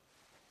very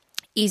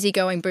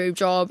easygoing boob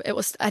job.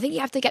 I think you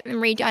have to get them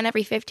redone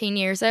every 15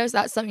 years though, so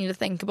that's something to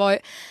think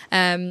about.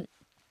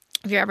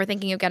 If you're ever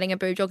thinking of getting a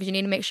boob job, because you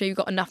need to make sure you've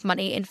got enough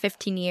money in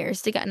 15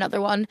 years to get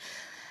another one.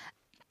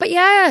 But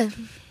yeah,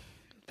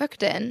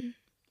 booked in.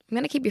 I'm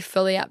going to keep you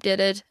fully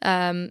updated.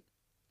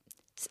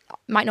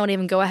 Might not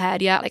even go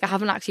ahead yet. Like, I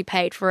haven't actually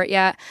paid for it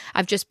yet.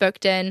 I've just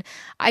booked in.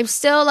 I'm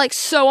still like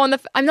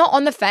I'm not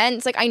on the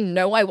fence. Like, I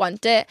know I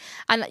want it,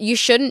 and you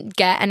shouldn't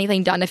get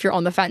anything done if you're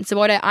on the fence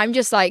about it. I'm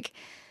just like,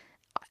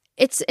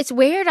 it's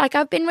weird. Like,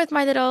 I've been with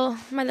my little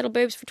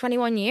boobs for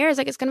 21 years.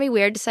 Like, it's going to be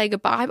weird to say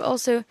goodbye, but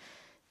also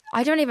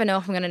I don't even know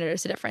if I'm going to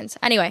notice a difference.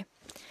 Anyway,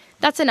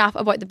 that's enough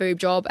about the boob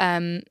job.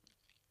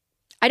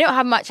 I don't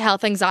have much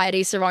health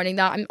anxiety surrounding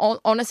that. I'm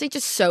honestly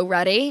just so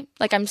ready.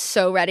 Like, I'm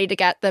so ready to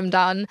get them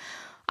done.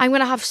 I'm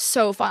going to have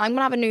so fun. I'm going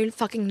to have a new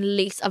fucking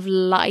lease of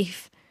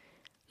life.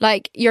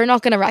 Like, you're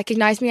not going to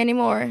recognize me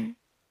anymore,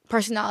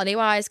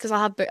 personality-wise, because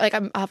I'll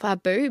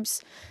have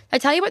boobs. I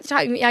tell you about the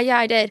time, yeah,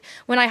 I did.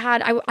 When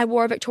I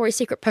wore a Victoria's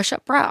Secret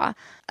push-up bra,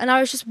 and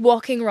I was just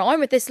walking around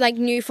with this, like,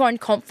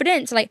 newfound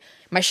confidence. Like,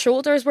 my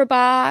shoulders were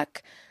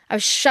back. I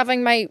was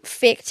shoving my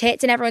fake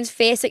tits in everyone's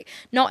face. Like,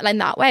 not in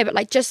that way, but,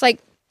 like, just, like,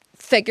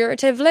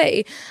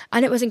 figuratively,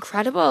 and it was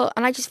incredible.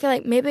 And I just feel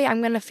like maybe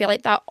I'm going to feel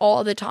like that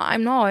all the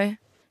time now.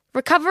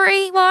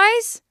 Recovery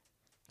wise,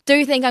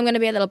 do think I'm going to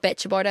be a little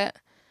bitch about it.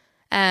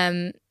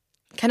 Can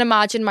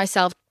imagine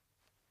myself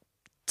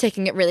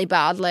taking it really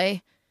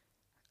badly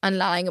and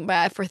lying in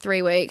bed for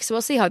 3 weeks. So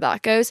we'll see how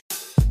that goes.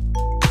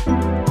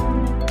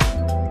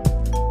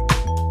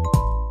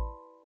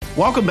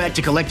 Welcome back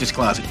to Collector's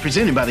Closet,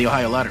 presented by the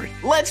Ohio Lottery.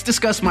 Let's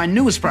discuss my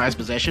newest prize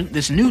possession,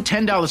 this new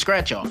 $10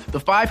 scratch-off, the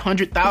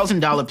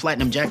 $500,000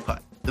 Platinum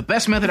Jackpot. The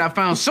best method I've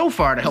found so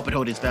far to help it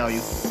hold its value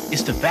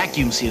is to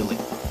vacuum seal it.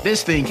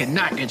 This thing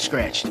cannot get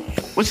scratched.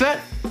 What's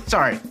that?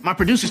 Sorry, my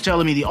producer's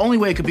telling me the only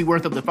way it could be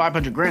worth up to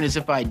 $500,000 is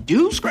if I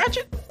do scratch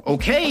it?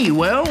 Okay,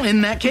 well,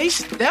 in that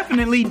case,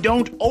 definitely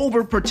don't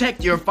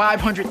overprotect your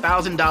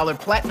 $500,000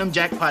 Platinum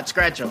Jackpot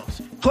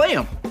scratch-offs. Play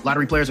them.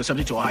 Lottery players are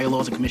subject to Ohio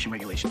laws and commission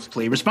regulations.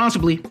 Play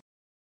responsibly.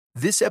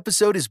 This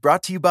episode is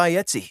brought to you by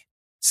Etsy.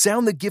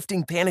 Sound the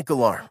gifting panic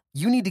alarm.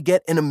 You need to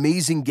get an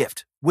amazing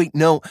gift. Wait,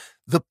 no,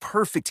 the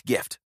perfect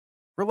gift.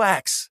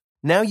 Relax.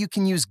 Now you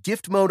can use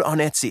gift mode on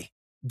Etsy.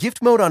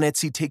 Gift mode on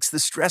Etsy takes the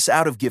stress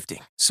out of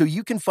gifting, so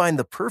you can find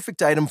the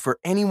perfect item for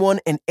anyone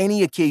and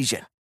any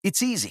occasion.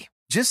 It's easy.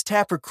 Just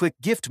tap or click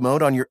gift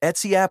mode on your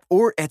Etsy app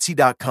or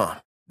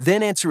Etsy.com.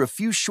 Then answer a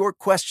few short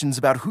questions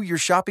about who you're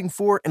shopping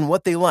for and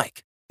what they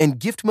like. And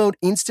gift mode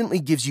instantly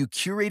gives you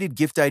curated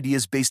gift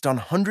ideas based on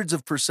hundreds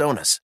of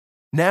personas.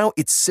 Now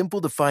it's simple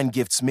to find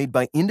gifts made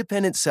by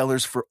independent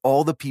sellers for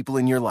all the people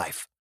in your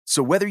life.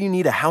 So whether you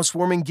need a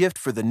housewarming gift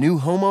for the new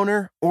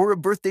homeowner or a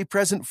birthday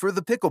present for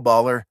the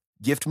pickleballer,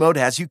 gift mode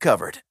has you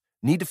covered.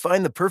 Need to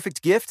find the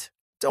perfect gift?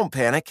 Don't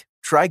panic.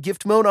 Try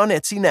gift mode on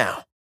Etsy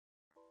now.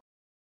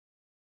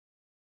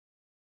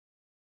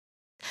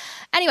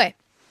 Anyway,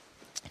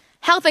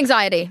 health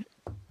anxiety.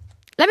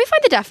 Let me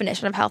find the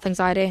definition of health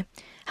anxiety.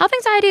 Health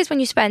anxiety is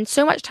when you spend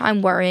so much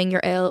time worrying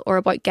you're ill or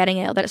about getting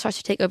ill that it starts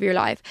to take over your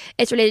life.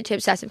 It's related to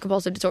obsessive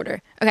compulsive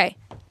disorder. Okay,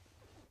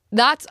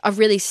 that's a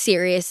really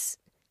serious.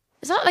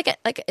 It's not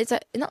it's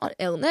not an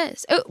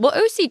illness. Oh, well,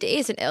 OCD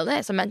is an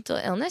illness, a mental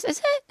illness, is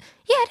it?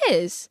 Yeah, it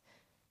is.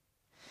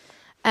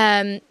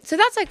 So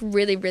that's like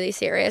really, really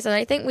serious, and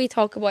I think we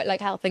talk about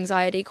like health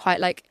anxiety quite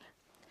like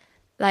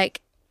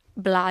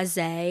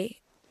blasé.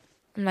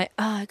 I'm like,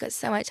 oh, I got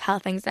so much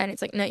health anxiety.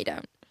 It's like, no, you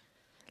don't.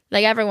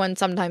 Like, everyone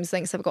sometimes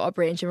thinks they've got a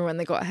brain tumor when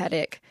they got a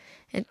headache.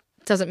 It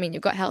doesn't mean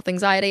you've got health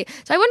anxiety.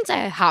 So I wouldn't say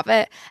I have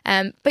it.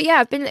 But yeah,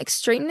 I've been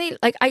extremely,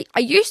 like, I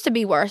used to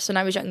be worse when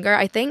I was younger.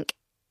 I think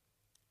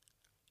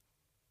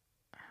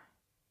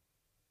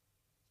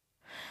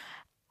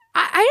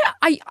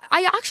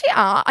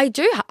I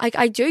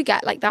do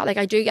get like that. Like,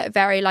 I do get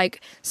very,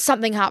 like,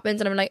 something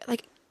happens and I'm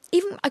like,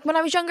 even like when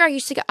I was younger, I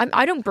used to get,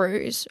 I don't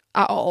bruise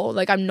at all.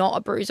 Like, I'm not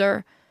a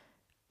bruiser.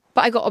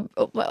 But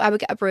I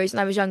would get a bruise when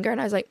I was younger and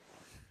I was like,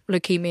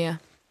 leukemia.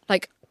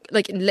 Like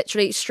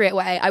literally straight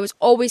away. I was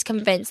always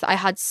convinced that I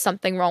had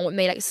something wrong with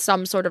me, like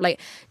some sort of like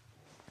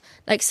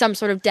some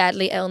sort of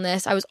deadly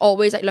illness. I was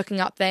always like looking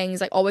up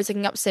things, like always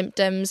looking up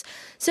symptoms.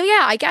 So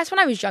yeah, I guess when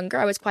I was younger,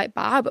 I was quite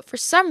bad. But for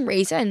some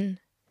reason,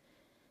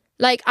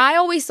 like I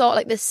always thought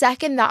like the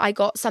second that I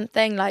got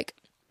something like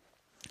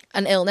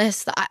an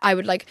illness that I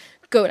would like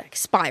go like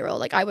spiral.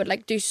 Like I would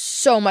like do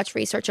so much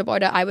research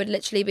about it. I would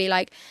literally be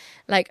like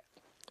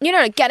you know,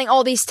 like getting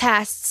all these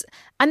tests.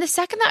 And the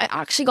second that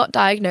I actually got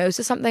diagnosed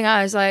with something,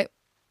 I was like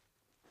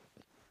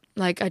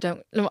I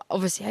don't,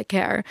 obviously I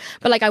care,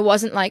 but like I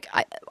wasn't like,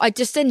 I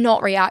just did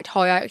not react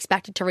how I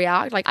expected to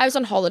react. Like I was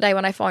on holiday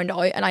when I found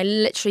out and I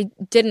literally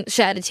didn't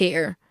shed a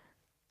tear.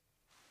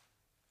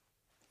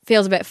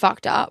 Feels a bit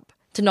fucked up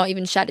to not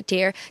even shed a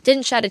tear.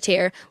 Didn't shed a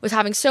tear, was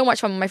having so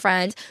much fun with my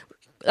friends.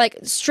 Like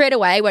straight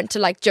away went to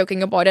like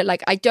joking about it.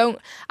 Like I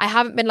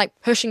haven't been like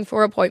pushing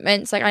for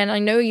appointments. Like I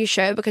know you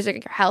should, because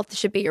like your health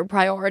should be your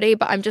priority,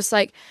 but I'm just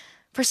like,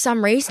 for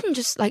some reason,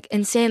 just like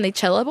insanely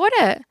chill about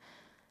it.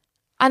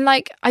 And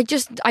like, I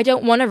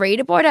don't want to read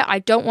about it. I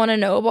don't want to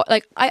know about,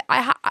 like,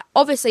 I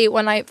obviously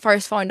when I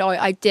first found out,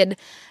 I did,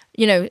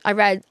 you know, I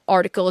read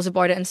articles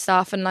about it and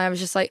stuff, and I was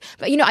just like,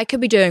 but you know, I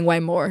could be doing way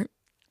more.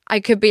 I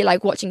could be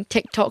like watching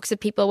TikToks of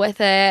people with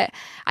it.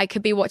 I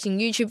could be watching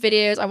YouTube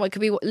videos. I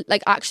could be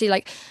like actually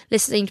like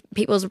listening to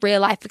people's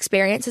real life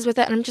experiences with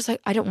it. And I'm just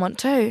like, I don't want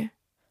to.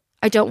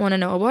 I don't want to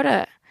know about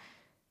it.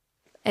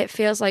 It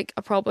feels like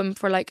a problem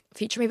for like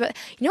future me. But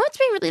you know what's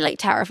been really like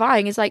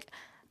terrifying is like,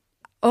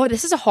 oh,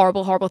 this is a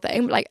horrible, horrible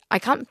thing. But like I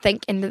can't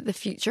think into the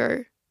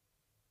future.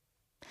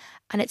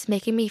 And it's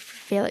making me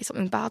feel like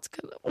something bad's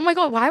good. Oh my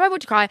God, why am I about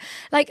to cry?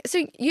 Like,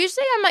 so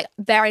usually I'm like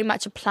very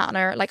much a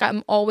planner. Like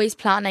I'm always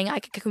planning. I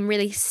can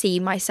really see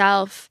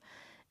myself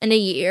in a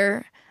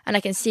year and I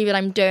can see what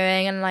I'm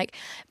doing. And like,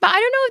 but I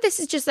don't know if this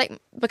is just like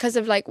because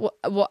of like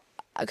what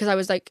because I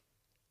was like,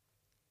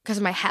 because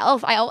of my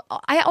health.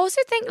 I also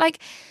think like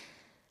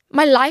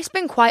my life's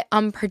been quite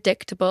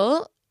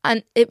unpredictable.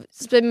 And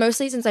it's been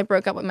mostly since I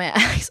broke up with my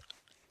ex.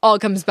 All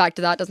comes back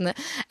to that, doesn't it?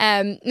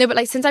 No, but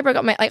like since I broke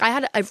up, I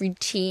had a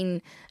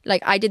routine.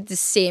 Like I did the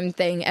same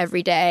thing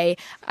every day.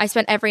 I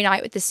spent every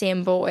night with the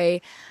same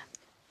boy.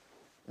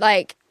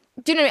 Like,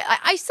 do you know?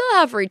 I still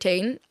have a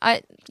routine.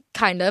 I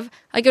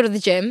go to the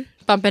gym,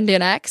 bump into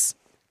an ex.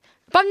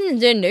 Bumped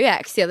into a new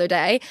ex the other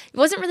day. It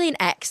wasn't really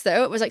an ex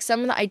though. It was like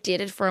someone that I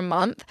dated for a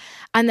month,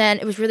 and then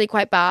it was really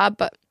quite bad.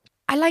 But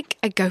I like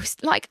a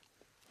ghost. Like,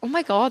 oh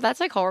my God, that's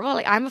like horrible.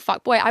 Like I'm a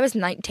fuckboy. I was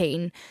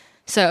 19,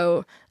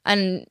 so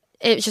and.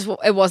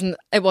 It wasn't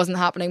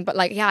happening, but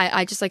like, yeah,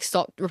 I just like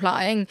stopped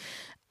replying.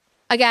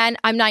 Again,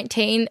 I'm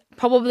 19,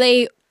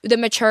 probably the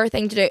mature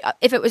thing to do.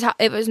 If it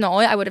was now,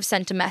 I would have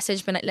sent a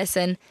message, been like,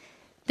 listen,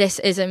 this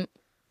isn't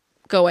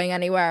going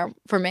anywhere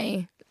for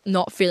me,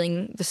 not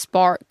feeling the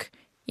spark,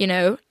 you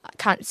know, I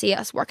can't see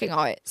us working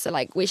out. So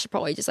like, we should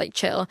probably just like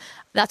chill.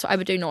 That's what I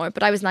would do now.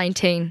 But I was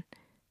 19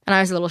 and I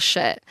was a little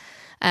shit.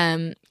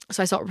 So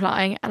I stopped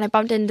replying and I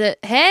bumped into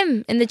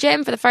him in the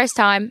gym for the first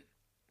time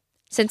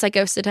since I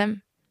ghosted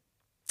him.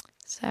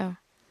 So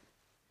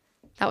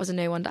that was a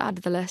new one to add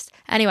to the list.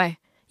 Anyway,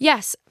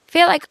 yes,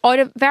 feel like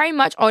very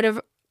much out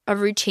of a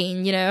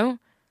routine, you know,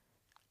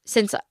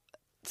 since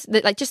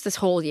like just this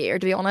whole year,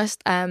 to be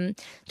honest.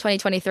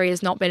 2023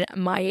 has not been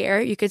my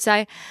year, you could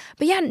say.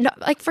 But yeah, no,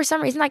 like for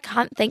some reason I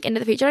can't think into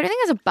the future. I don't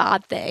think that's a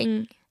bad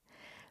thing.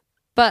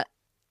 But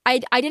I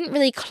didn't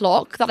really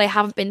clock that I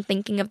haven't been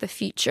thinking of the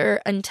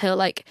future until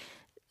like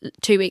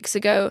 2 weeks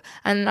ago,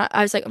 and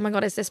I was like, oh my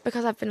God, is this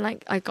because I've been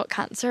like, I got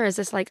cancer? Is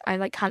this like I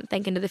like can't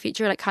think into the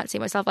future, like can't see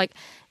myself like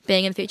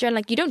being in the future? And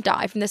like, you don't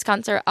die from this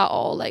cancer at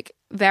all. Like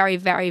very,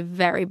 very,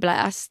 very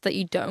blessed that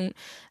you don't.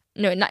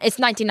 No, it's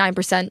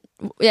 99%.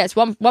 Yeah, it's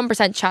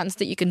 1% chance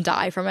that you can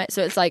die from it.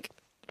 So it's like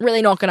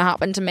really not going to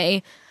happen to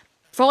me.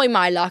 For all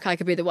my luck, I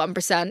could be the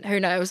 1%. Who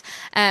knows?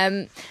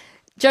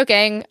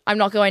 Joking. I'm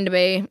not going to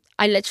be.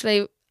 I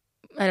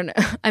don't know.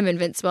 I'm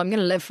invincible. I'm going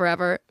to live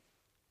forever.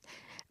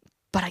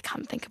 But I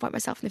can't think about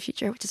myself in the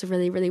future, which is a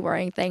really, really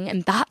worrying thing.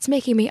 And that's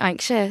making me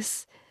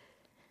anxious.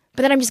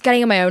 But then I'm just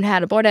getting in my own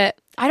head about it.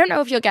 I don't know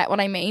if you'll get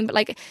what I mean. But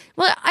like,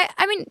 well,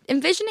 I mean,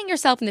 envisioning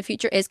yourself in the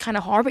future is kind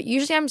of hard. But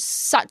usually I'm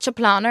such a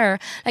planner.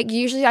 Like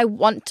usually I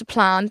want to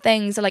plan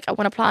things. Like I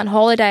want to plan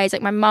holidays.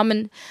 Like my mum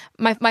and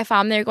my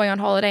family are going on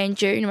holiday in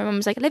June. And my mum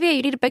was like, Olivia,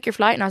 you need to book your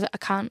flight. And I was like, I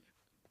can't.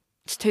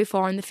 It's too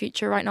far in the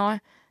future right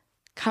now.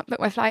 Can't book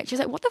my flight. She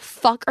was like, what the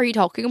fuck are you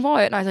talking about?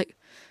 And I was like,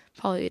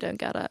 probably you don't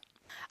get it.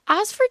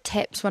 As for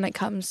tips when it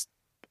comes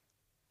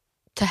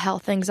to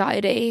health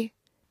anxiety,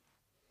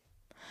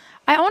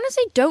 I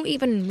honestly don't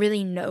even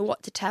really know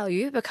what to tell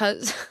you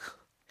because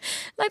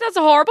like that's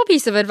a horrible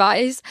piece of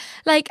advice.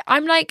 Like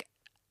I'm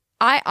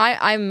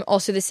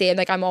also the same.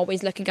 Like I'm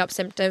always looking up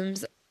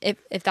symptoms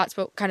if that's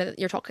what kind of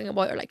you're talking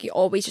about, or like you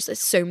always just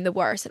assume the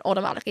worst and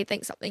automatically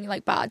think something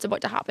like bad's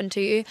about to happen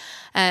to you.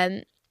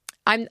 I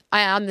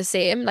am the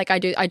same. Like I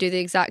do the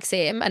exact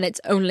same, and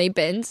it's only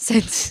been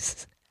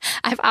since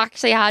I've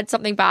actually had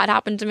something bad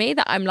happen to me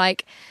that I'm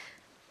like,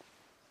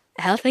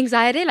 health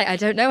anxiety? Like, I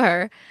don't know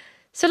her.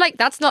 So, like,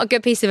 that's not a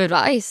good piece of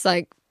advice.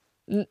 Like,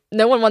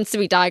 no one wants to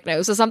be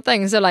diagnosed or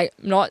something. So, like,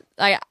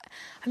 I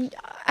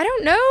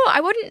don't know. I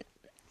wouldn't.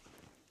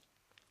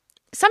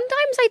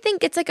 Sometimes I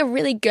think it's like a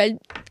really good,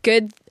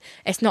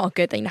 it's not a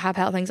good thing to have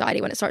health anxiety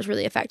when it starts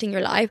really affecting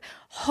your life.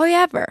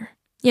 However,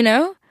 you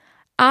know,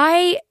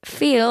 I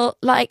feel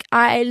like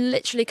I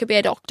literally could be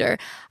a doctor.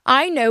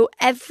 I know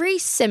every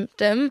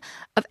symptom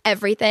of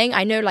everything.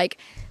 I know like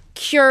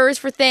cures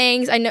for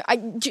things.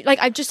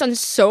 I've just done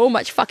so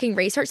much fucking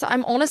research that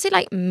I'm honestly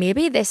like,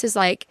 maybe I should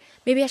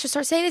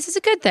start saying this is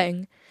a good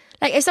thing.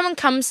 Like if someone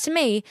comes to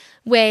me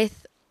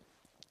with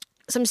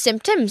some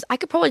symptoms, I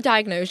could probably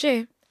diagnose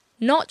you.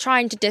 Not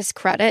trying to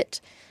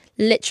discredit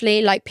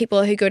literally like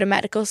people who go to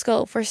medical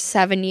school for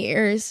 7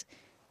 years.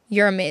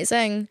 You're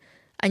amazing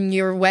and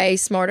you're way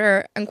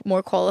smarter and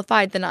more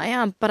qualified than I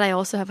am, but I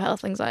also have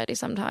health anxiety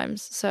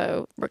sometimes,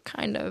 so we're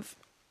kind of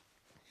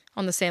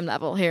on the same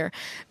level here.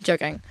 I'm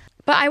joking.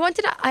 But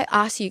I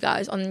asked you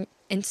guys on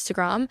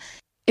Instagram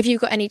if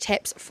you've got any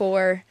tips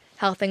for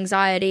health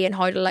anxiety and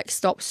how to like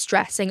stop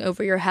stressing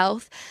over your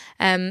health.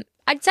 I'd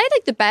say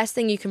like the best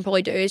thing you can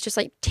probably do is just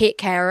like take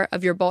care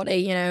of your body,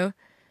 you know.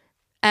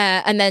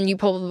 And then you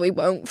probably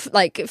won't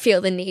like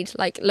feel the need to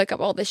like look up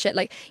all this shit.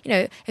 Like, you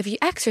know, if you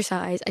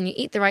exercise and you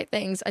eat the right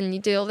things and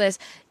you do all this,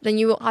 then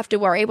you won't have to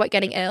worry about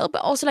getting ill.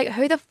 But also like,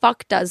 who the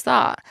fuck does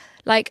that?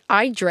 Like,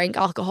 I drink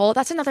alcohol.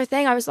 That's another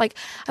thing. I went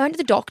to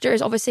the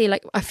doctors obviously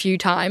like a few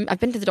times.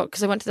 I've been to the doctor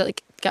because I went to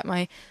like get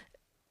my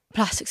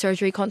plastic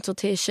surgery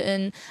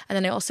consultation, and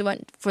then I also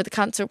went for the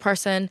cancer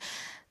person.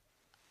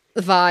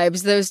 The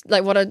vibes, those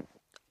like what a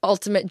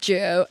ultimate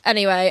duo.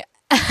 Anyway.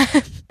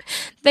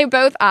 They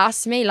both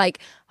asked me like,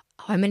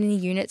 how many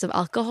units of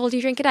alcohol do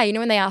you drink a day? You know,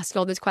 when they ask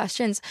all those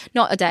questions,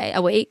 not a day,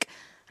 a week.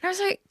 And I was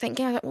like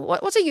thinking,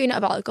 what's a unit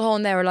of alcohol?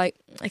 And they were like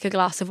a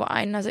glass of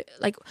wine. And I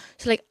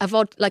was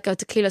like a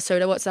tequila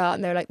soda, what's that?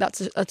 And they were like,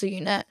 that's a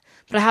unit.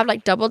 But I have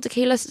like double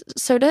tequila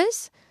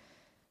sodas.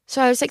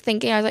 So I was like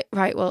thinking, I was like,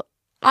 right, well,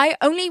 I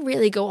only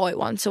really go out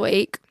once a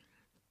week,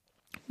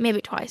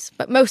 maybe twice,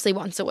 but mostly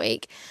once a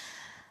week.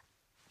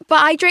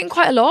 But I drink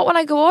quite a lot when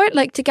I go out.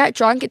 Like, to get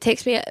drunk, it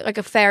takes me like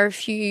a fair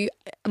few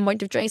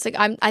amount of drinks. Like,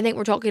 I think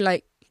we're talking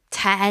like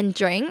 10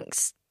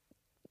 drinks,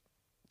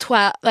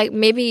 12, like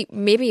maybe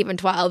even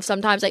 12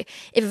 sometimes. Like,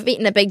 if I've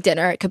eaten a big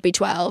dinner, it could be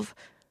 12,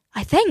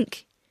 I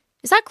think.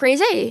 Is that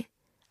crazy?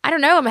 I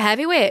don't know. I'm a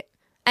heavyweight.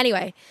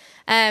 Anyway,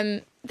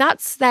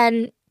 that's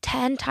then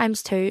 10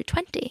 times 2,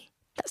 20.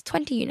 That's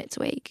 20 units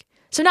a week.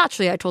 So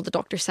naturally, I told the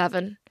doctor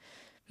 7,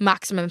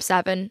 maximum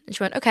 7. And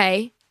she went,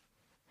 okay.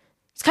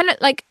 It's kind of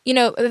like, you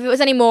know, if it was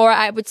any more,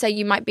 I would say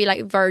you might be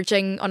like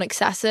verging on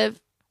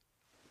excessive.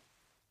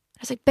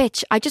 I was like,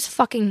 bitch, I just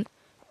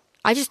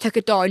took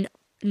it down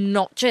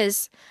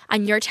notches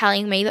and you're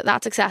telling me that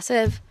that's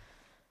excessive.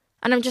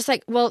 And I'm just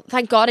like, well,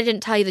 thank God I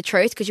didn't tell you the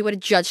truth, because you would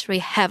have judged me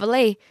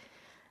heavily.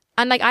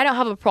 And like, I don't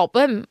have a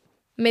problem.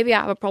 Maybe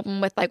I have a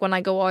problem with like when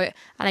I go out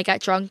and I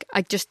get drunk,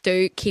 I just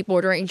do keep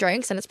ordering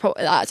drinks, and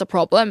that's a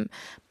problem.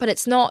 But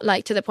it's not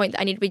like to the point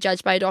that I need to be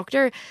judged by a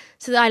doctor.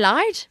 So that I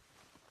lied.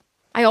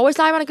 I always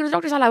lie when I go to the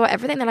doctors. I lie about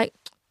everything. They're like,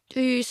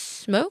 do you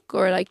smoke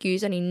or like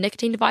use any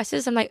nicotine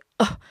devices? I'm like,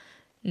 oh,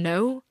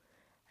 no.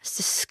 It's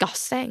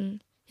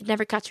disgusting. You'd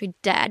never catch me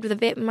dead with a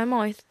vape in my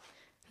mouth.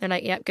 They're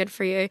like, yeah, good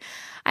for you.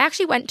 I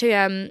actually went to,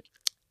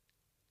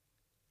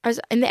 I was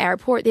in the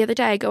airport the other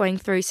day going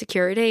through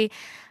security,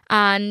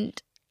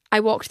 and I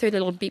walked through the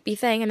little beepy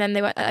thing, and then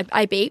they went,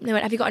 I beeped, and they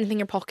went, have you got anything in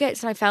your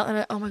pockets? And I felt, and I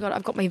went, oh my God,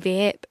 I've got my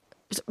vape.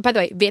 By the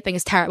way, vaping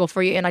is terrible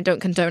for you, and I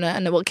don't condone it,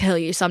 and it will kill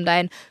you someday,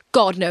 and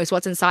God knows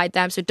what's inside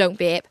them, so don't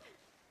vape.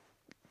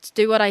 Just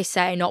do what I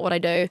say, not what I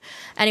do.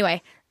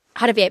 Anyway, I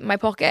had a vape in my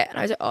pocket, and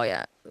I was like, oh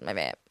yeah, my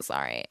vape,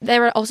 sorry. They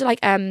were also like,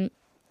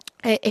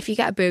 if you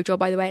get a boob job,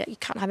 by the way, like, you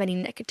can't have any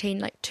nicotine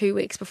like 2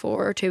 weeks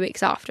before or 2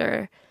 weeks after.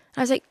 And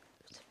I was like,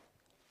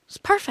 it's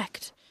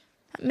perfect.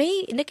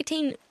 Me,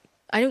 nicotine,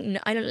 I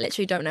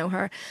literally don't know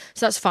her,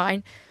 so that's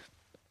fine.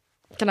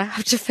 Gonna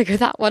have to figure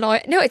that one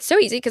out. No, it's so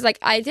easy, because like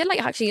I did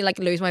like actually like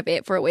lose my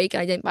vape for a week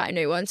and I didn't buy a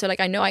new one, so like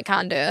I know I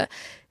can do it.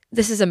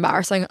 This is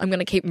embarrassing. I'm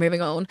gonna keep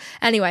moving on.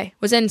 Anyway,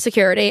 was in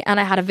security and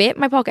I had a vape in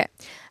my pocket,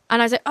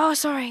 and I was like, oh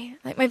sorry,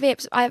 like my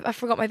vapes, I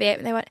forgot my vape.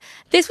 And they went,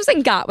 this was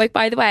in Gatwick,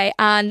 by the way,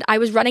 and I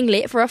was running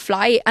late for a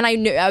flight, and I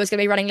knew I was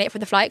gonna be running late for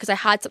the flight because I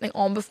had something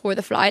on before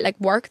the flight, like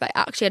work that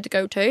I actually had to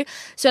go to.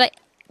 So like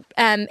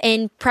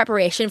in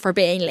preparation for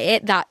being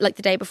late, that like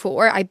the day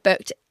before, I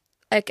booked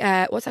like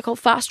what's that called,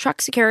 fast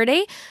track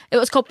security. It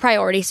was called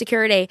priority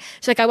security.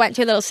 So like I went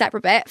to a little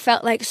separate bit,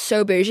 felt like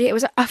so bougie. It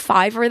was a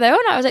 £5 though, and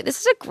I was like,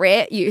 this is a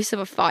great use of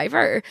a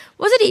 £5.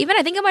 Was it even?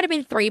 I think it might have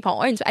been £3.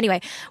 But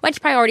anyway, went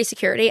to priority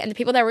security, and the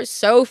people there were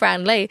so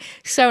friendly,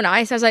 so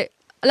nice. I was like,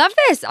 I love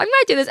this. I'm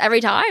gonna do this every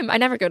time. I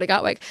never go to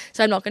Gatwick,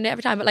 so I'm not gonna do it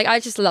every time, but like I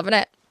was just loving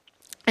it.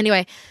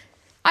 Anyway,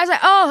 I was like,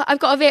 oh, I've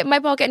got a vape in my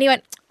pocket, and he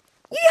went,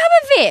 you have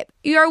a vape?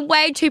 You're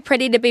way too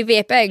pretty to be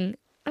vaping.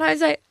 And I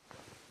was like,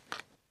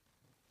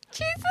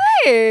 do you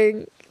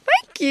think?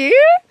 Thank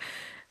you.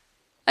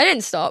 I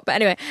didn't stop, but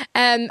anyway.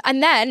 And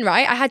then,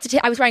 right,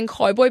 I was wearing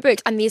cowboy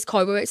boots, and these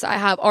cowboy boots that I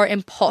have are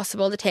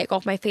impossible to take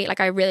off my feet. Like,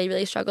 I really,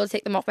 really struggle to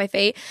take them off my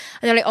feet.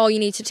 And they're like, oh, you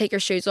need to take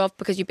your shoes off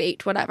because you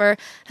beat, whatever. I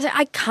was like,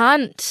 I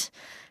can't.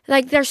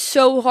 Like, they're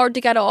so hard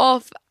to get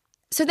off.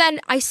 So then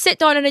I sit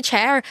down in a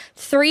chair.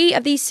 3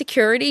 of these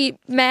security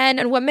men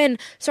and women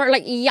start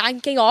like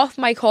yanking off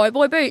my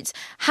cowboy boots,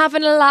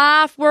 having a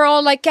laugh. We're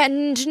all like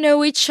getting to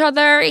know each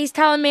other. He's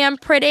telling me I'm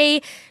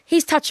pretty.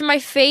 He's touching my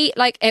feet.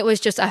 Like, it was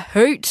just a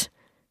hoot.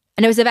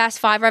 And it was the best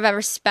 $5 I've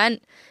ever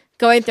spent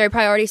going through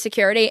priority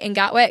security in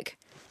Gatwick.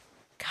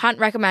 Can't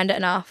recommend it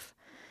enough.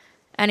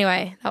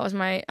 Anyway, that was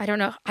my, I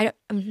have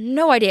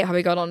no idea how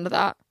we got onto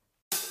that.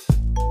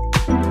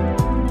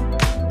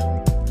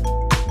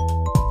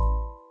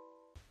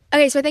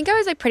 Okay, so I think I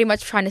was like pretty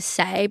much trying to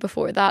say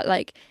before that,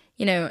 like,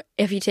 you know,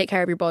 if you take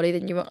care of your body,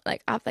 then you won't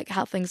like have like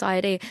health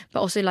anxiety.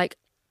 But also, like,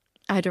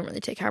 I don't really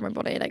take care of my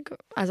body. Like,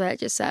 as I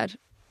just said,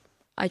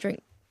 I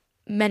drink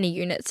many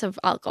units of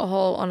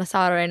alcohol on a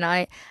Saturday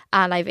night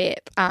and I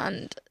vape,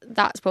 and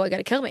that's probably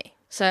going to kill me.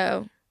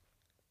 So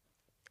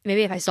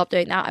maybe if I stopped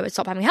doing that, I would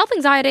stop having health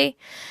anxiety.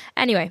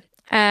 Anyway,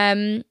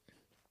 I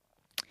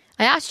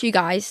asked you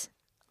guys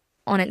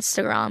on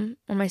Instagram,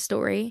 on my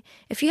story,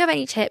 if you have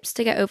any tips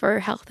to get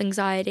over health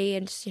anxiety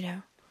and just, you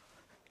know,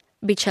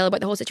 be chill about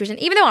the whole situation.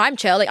 Even though I'm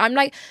chill, like, I'm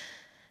like,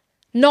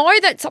 now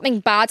that something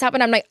bad's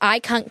happened, I'm like, I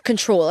can't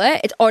control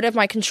it. It's out of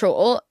my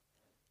control.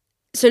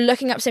 So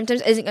looking up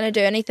symptoms isn't going to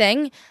do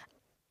anything.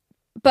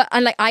 But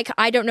and like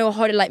I don't know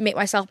how to like make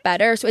myself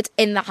better, so it's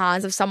in the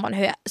hands of someone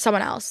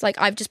else. Like,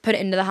 I've just put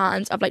it into the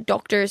hands of like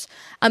doctors,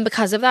 and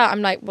because of that,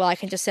 I'm like, well, I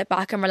can just sit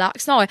back and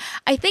relax now.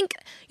 I think,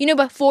 you know,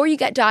 before you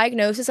get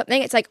diagnosed with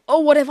something, it's like, oh,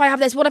 what if I have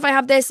this? What if I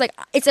have this? Like,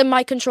 it's in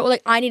my control.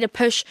 Like, I need to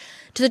push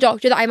to the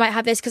doctor that I might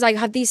have this because I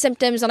have these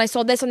symptoms and I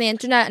saw this on the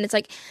internet, and it's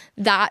like,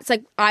 that's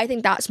like, I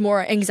think that's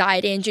more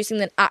anxiety inducing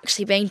than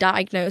actually being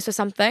diagnosed with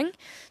something.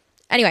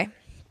 Anyway,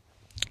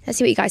 let's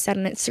see what you guys said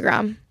on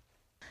Instagram.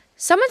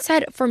 Someone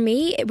said, for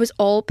me, it was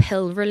all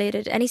pill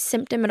related, any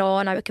symptom at all,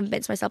 and I would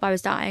convince myself I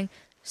was dying.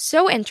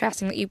 So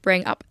interesting that you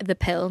bring up the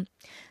pill.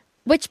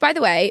 Which, by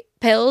the way,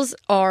 pills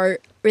are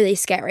really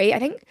scary. I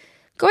think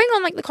going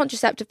on like the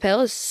contraceptive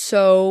pill is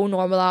so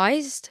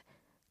normalized.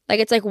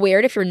 Like, it's like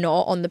weird if you're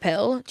not on the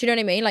pill. Do you know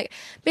what I mean? Like,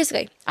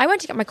 basically, I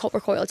went to get my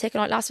copper coil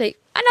taken out last week.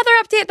 Another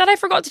update that I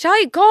forgot to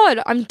tell you. God,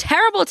 I'm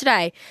terrible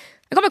today.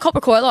 I got my copper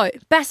coil out.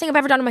 Best thing I've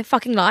ever done in my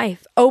fucking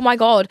life. Oh my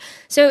God.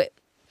 So,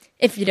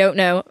 if you don't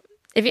know,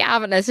 if you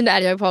haven't listened to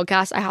any of my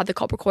podcasts, I had the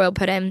copper coil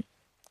put in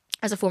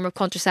as a form of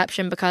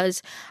contraception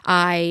because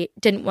I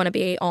didn't want to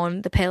be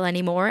on the pill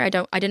anymore. I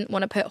didn't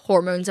want to put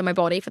hormones in my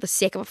body for the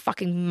sake of a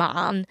fucking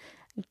man.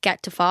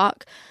 Get to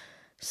fuck.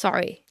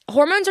 Sorry.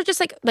 Hormones are just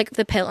like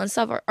the pill and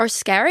stuff are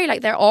scary.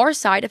 Like, there are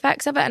side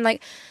effects of it, and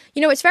like,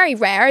 you know, it's very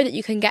rare that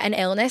you can get an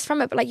illness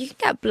from it, but like, you can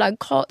get blood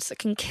clots that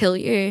can kill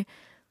you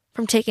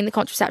from taking the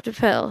contraceptive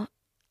pill.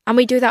 And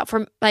we do that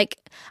for, like,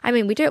 I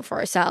mean, we do it for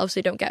ourselves so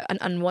we don't get an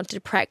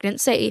unwanted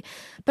pregnancy.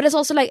 But it's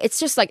also, like, it's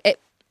just, like, it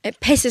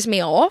pisses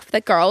me off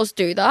that girls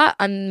do that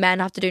and men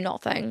have to do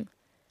nothing.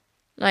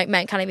 Like,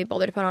 men can't even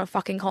bother to put on a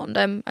fucking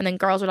condom. And then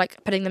girls are,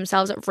 like, putting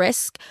themselves at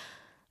risk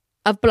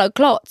of blood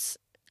clots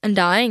and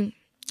dying.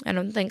 I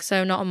don't think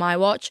so, not on my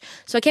watch.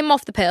 So I came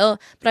off the pill,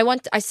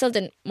 but I still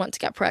didn't want to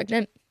get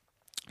pregnant.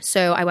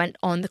 So I went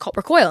on the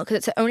copper coil because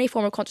it's the only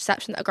form of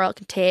contraception that a girl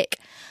can take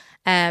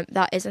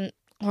that isn't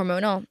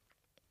hormonal.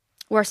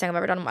 Worst thing I've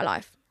ever done in my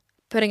life.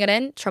 Putting it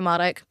in,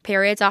 traumatic.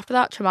 Periods after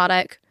that,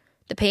 traumatic.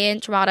 The pain,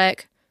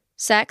 traumatic.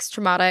 Sex,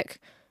 traumatic.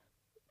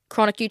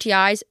 Chronic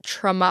UTIs,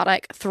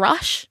 traumatic.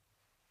 Thrush,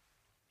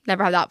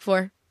 never had that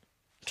before.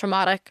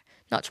 Traumatic.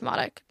 Not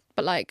traumatic,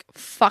 but like,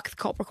 fuck the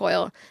copper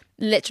coil.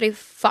 Literally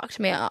fucked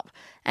me up.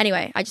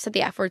 Anyway, I just said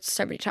the F word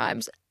so many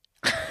times.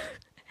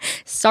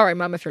 Sorry,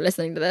 Mum, if you're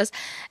listening to this.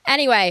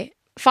 Anyway,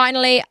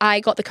 finally, I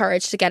got the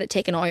courage to get it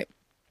taken out.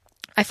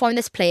 I found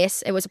this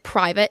place. It was a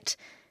private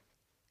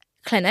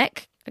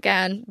clinic.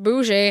 Again,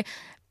 bougie.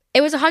 It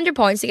was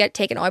 £100 to get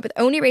taken out, but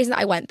the only reason that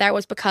I went there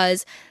was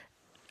because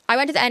I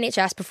went to the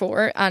NHS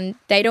before and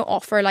they don't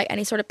offer like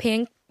any sort of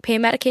pain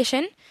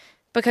medication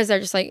because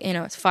they're just like, you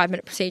know, it's a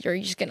 5-minute procedure.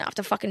 You're just gonna have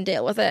to fucking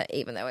deal with it,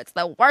 even though it's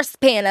the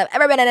worst pain I've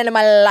ever been in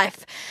my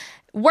life.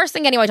 Worse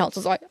than getting my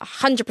tonsils out,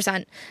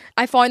 100%.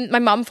 My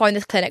mum found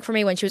this clinic for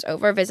me when she was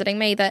over visiting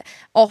me that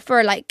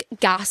offer like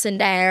gas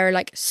and air,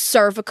 like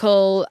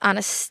cervical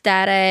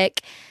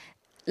anesthetic,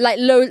 like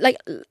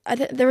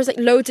there was like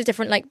loads of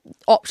different like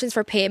options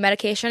for pain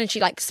medication, and she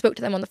like spoke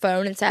to them on the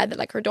phone and said that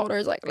like her daughter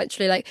is like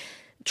literally like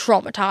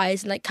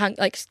traumatized and like can't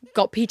like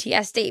got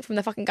PTSD from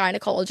the fucking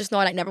gynecologist now,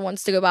 like never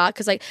wants to go back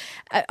because like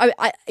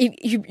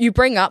you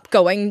bring up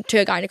going to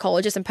a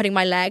gynecologist and putting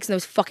my legs in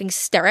those fucking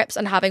stirrups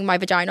and having my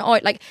vagina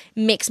out like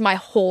makes my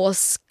whole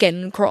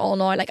skin crawl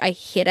now. Like, I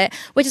hate it,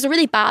 which is a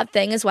really bad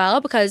thing as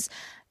well because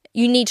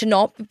you need to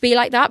not be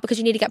like that because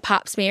you need to get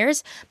pap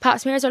smears. Pap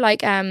smears are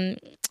like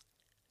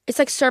it's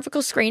like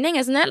cervical screening,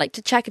 isn't it? Like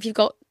to check if you've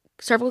got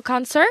cervical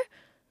cancer.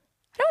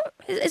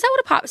 Is that what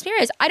a pap smear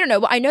is? I don't know,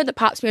 but I know that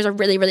pap smears are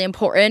really, really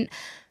important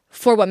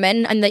for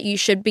women and that you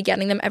should be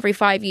getting them every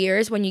 5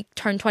 years when you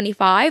turn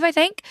 25, I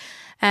think.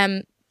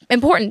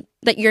 Important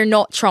that you're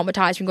not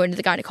traumatized from going to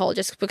the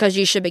gynecologist because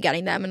you should be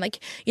getting them. And like,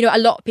 you know, a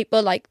lot of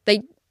people like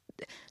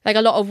like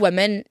a lot of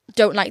women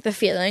don't like the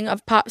feeling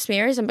of pap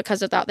smears, and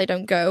because of that they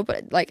don't go.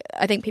 But like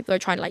I think people are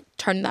trying to like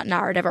turn that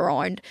narrative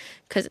around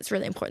because it's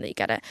really important that you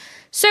get it.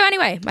 So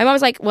anyway, my mom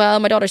was like, well,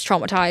 my daughter's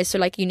traumatized, so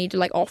like you need to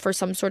like offer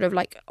some sort of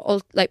like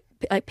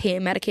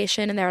pain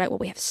medication. And they're like, well,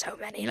 we have so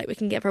many, like we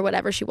can give her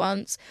whatever she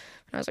wants.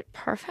 And I was like,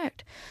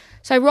 perfect.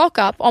 So I rock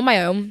up on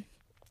my own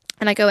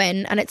and I go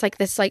in, and it's like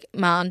this like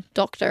man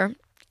doctor,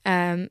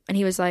 and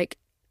he was like,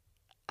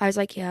 I was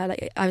like, yeah,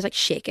 like I was like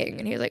shaking,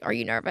 and he was like, are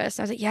you nervous?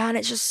 And I was like, yeah. And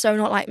it's just so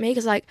not like me,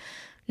 because like,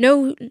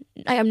 no,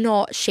 I am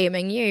not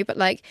shaming you, but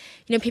like,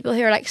 you know, people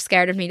who are like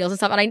scared of needles and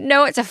stuff, and I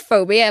know it's a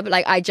phobia, but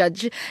like I don't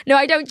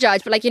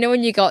judge, but like, you know,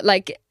 when you got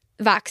like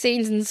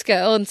vaccines in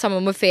school and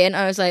someone would faint,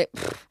 I was like,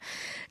 pfft,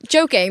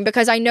 joking,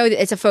 because I know that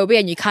it's a phobia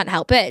and you can't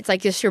help it. It's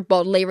like just your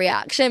bodily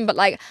reaction. But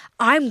like,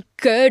 I'm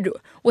good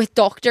with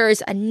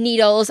doctors and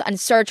needles and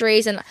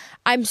surgeries, and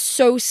I'm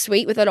so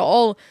sweet with it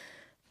all.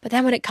 But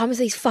then when it comes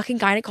to these fucking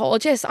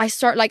gynecologists, I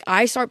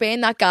start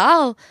being that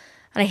gal,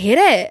 and I hate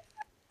it.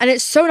 And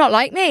it's so not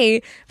like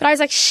me. But I was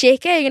like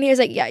shaking, and he was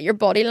like, yeah, your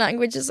body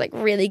language is like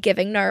really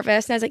giving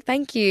nervous. And I was like,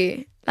 thank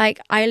you. Like,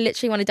 I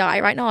literally want to die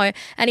right now.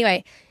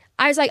 Anyway,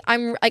 I was like,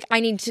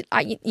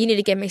 you need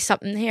to give me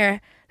something here.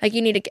 Like,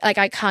 you need to, like,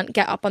 I can't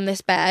get up on this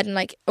bed and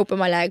like open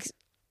my legs,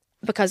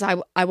 because I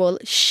will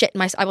shit in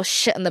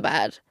the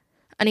bed.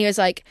 And he was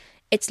like,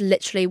 it's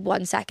literally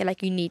 1 second.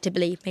 Like, you need to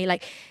believe me.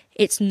 Like,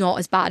 it's not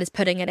as bad as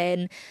putting it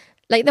in.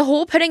 Like, the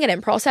whole putting it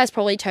in process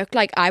probably took,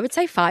 like, I would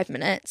say 5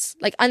 minutes.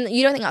 Like, and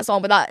you don't think that's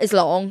long, but that is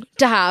long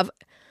to have.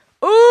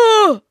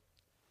 I'm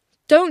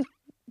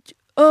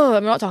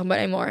not talking about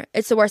it anymore.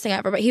 It's the worst thing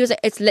ever. But he was like,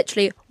 it's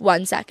literally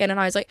 1 second. And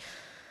I was like,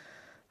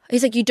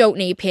 he's like, you don't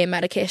need pain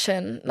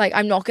medication. Like,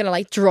 I'm not going to,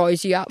 like,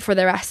 drowse you out for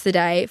the rest of the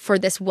day for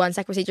this 1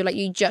 second procedure. Like,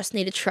 you just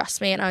need to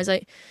trust me. And I was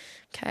like,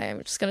 okay,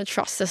 I'm just going to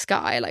trust this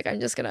guy. Like, I'm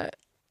just going to...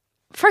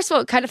 First of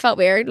all, it kind of felt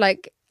weird,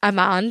 like, a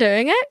man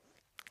doing it.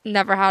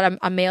 Never had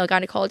a male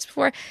gynecologist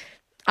before.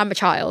 I'm a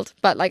child,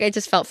 but like, it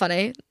just felt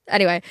funny.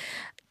 Anyway,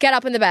 get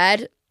up in the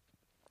bed,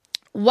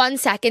 1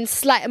 second,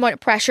 slight amount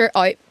of pressure,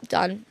 out,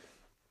 done.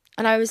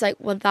 And I was like,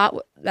 well, that,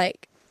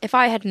 like, if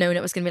I had known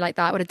it was going to be like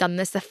that, I would have done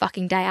this the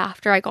fucking day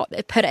after I got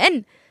it put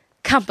in.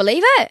 Can't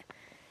believe it.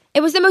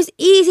 It was the most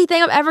easy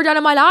thing I've ever done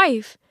in my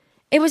life.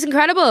 It was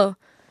incredible.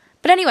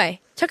 But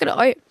anyway, took it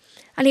out,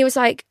 and he was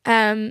like,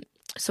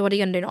 so what are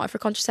you going to do now for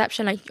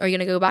contraception? Like, are you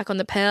going to go back on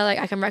the pill? Like,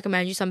 I can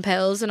recommend you some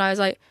pills. And I was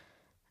like,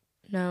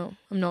 no,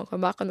 I'm not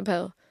going back on the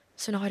pill.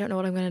 So now I don't know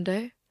what I'm going to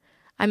do.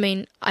 I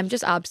mean, I'm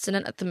just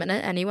abstinent at the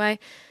minute anyway.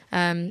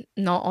 Not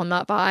on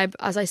that vibe.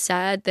 As I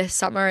said, this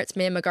summer it's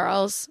me and my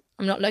girls.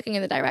 I'm not looking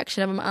in the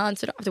direction of a man,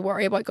 so I don't have to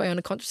worry about going on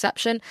a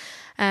contraception.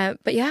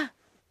 But yeah,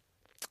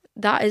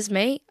 that is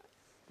me.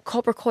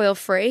 Copper coil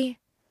free.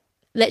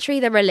 Literally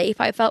the relief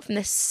I felt from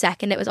the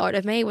second it was out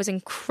of me was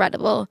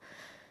incredible.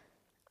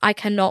 I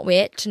cannot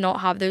wait to not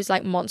have those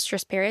like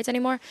monstrous periods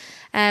anymore.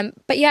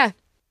 But yeah,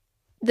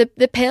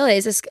 the pill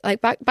is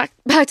like back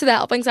to the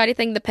health anxiety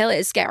thing. The pill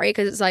is scary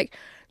because it's like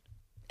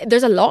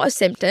there's a lot of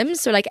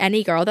symptoms. So like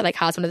any girl that like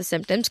has one of the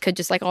symptoms could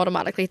just like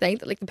automatically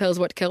think that like the pill's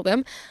what to kill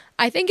them.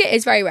 I think it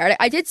is very rare.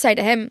 Like, I did say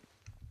to him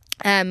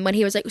when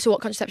he was like, so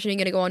what contraception are you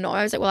going to go on now?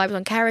 I was like, well, I was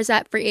on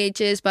Cerazette for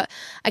ages, but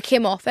I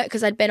came off it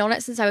because I'd been on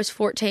it since I was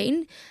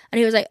 14. And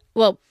he was like,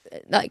 well,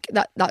 like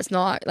that's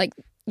not like,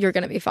 you're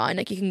going to be fine.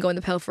 Like, you can go on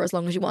the pill for as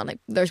long as you want. Like,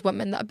 there's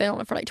women that have been on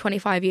it for like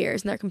 25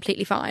 years and they're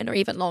completely fine, or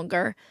even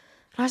longer.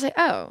 And I was like,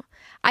 oh,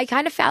 I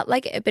kind of felt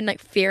like it had been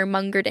like fear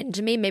mongered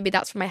into me. Maybe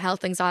that's from my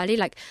health anxiety,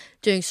 like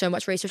doing so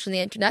much research on the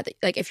internet that,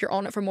 like, if you're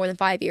on it for more than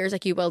 5 years,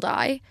 like, you will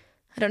die.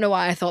 I don't know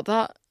why I thought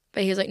that,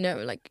 but he was like, no,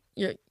 like,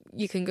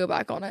 you can go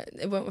back on it.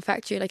 It won't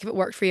affect you. Like, if it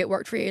worked for you, it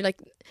worked for you. Like,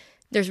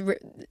 there's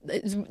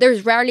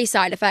rarely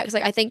side effects.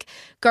 Like, I think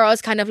girls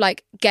kind of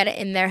like get it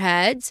in their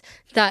heads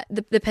that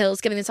the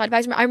pill's giving them side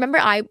effects. I remember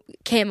I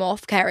came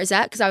off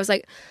Cerazette because I was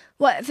like,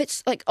 what if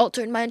it's like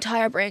altered my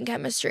entire brain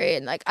chemistry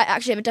and like I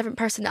actually have a different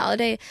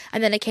personality?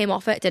 And then I came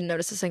off it, didn't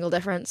notice a single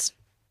difference.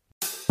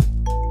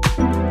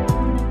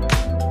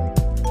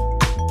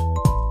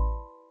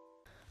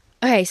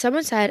 Okay,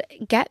 someone said,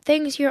 get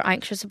things you're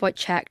anxious about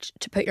checked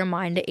to put your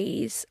mind at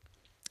ease.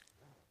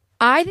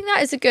 I think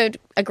that is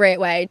a great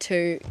way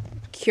to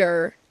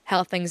cure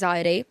health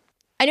anxiety.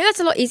 I know that's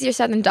a lot easier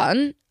said than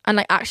done, and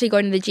like actually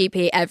going to the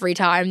GP every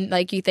time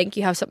like you think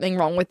you have something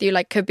wrong with you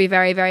like could be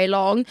very, very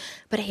long,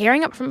 but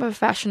hearing it from a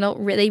professional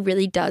really,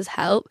 really does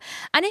help.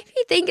 And if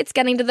you think it's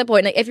getting to the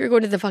point, like if you're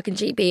going to the fucking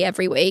GP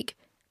every week,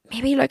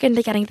 maybe look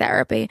into getting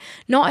therapy.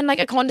 Not in like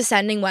a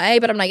condescending way,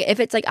 but I'm like, if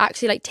it's like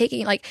actually like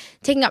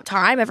taking up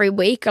time every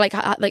week,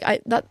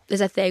 that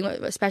is a thing,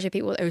 especially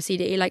people with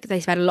OCD. Like, they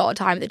spend a lot of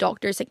time at the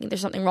doctors thinking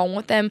there's something wrong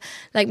with them.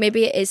 Like,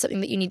 maybe it is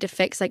something that you need to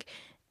fix like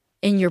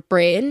in your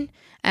brain,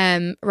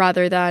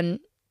 rather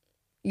than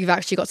you've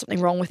actually got something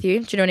wrong with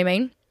you. Do you know what I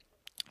mean?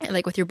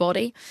 Like with your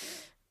body,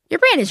 your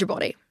brain is your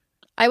body.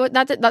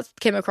 That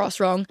came across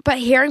wrong, but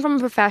hearing from a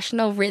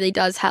professional really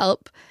does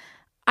help.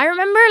 I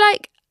remember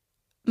like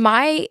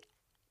my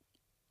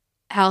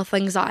health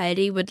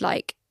anxiety would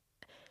like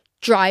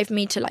drive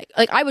me to like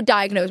I would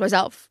diagnose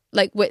myself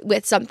like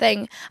with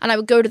something, and I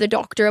would go to the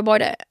doctor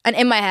about it, and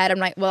in my head I'm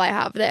like, well, I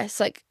have this,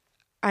 like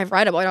I've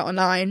read about it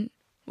online,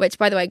 which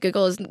by the way,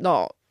 Google is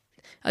not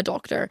a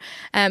doctor,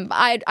 but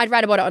I'd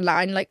read about it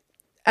online, like,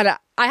 and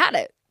I had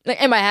it,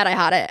 like in my head I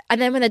had it, and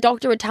then when the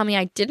doctor would tell me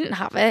I didn't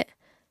have it,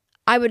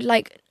 I would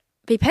like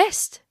be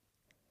pissed.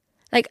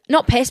 Like,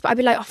 not pissed, but I'd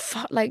be like, oh,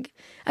 fuck, like,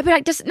 I'd be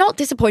like, just not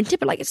disappointed,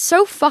 but like, it's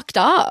so fucked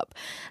up.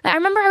 Like, I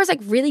remember I was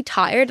like really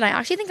tired, and I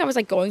actually think I was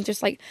like going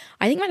just like,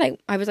 I think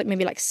I was like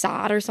maybe like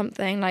sad or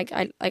something. Like,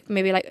 I like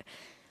maybe like,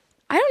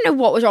 I don't know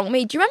what was wrong with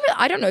me. Do you remember?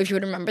 I don't know if you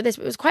would remember this,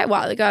 but it was quite a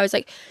while ago. I was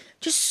like,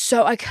 just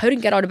so, I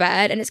couldn't get out of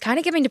bed, and it's kind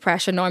of giving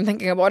depression now I'm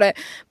thinking about it.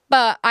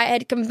 But I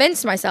had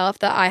convinced myself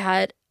that I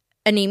had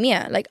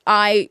anemia. Like,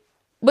 I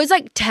was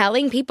like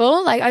telling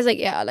people, like, I was like,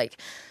 yeah, like,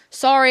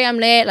 sorry, I'm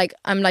late. Like,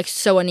 I'm like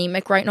so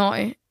anemic right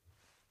now.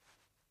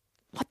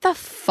 What the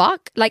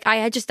fuck? Like, I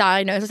had just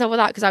diagnosed myself with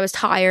that because I was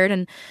tired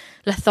and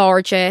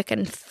lethargic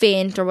and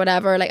faint or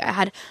whatever. Like, I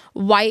had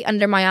white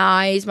under my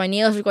eyes. My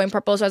nails were going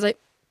purple. So I was like,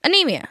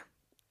 anemia.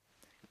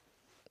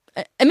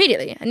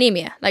 Immediately,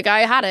 anemia. Like,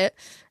 I had it.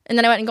 And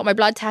then I went and got my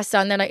blood test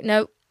done. They're like,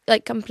 no,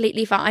 like,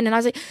 completely fine. And I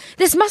was like,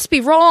 this must be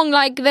wrong.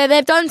 Like,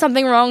 they've done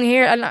something wrong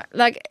here. And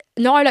like,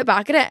 now I look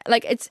back at it,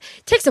 like, it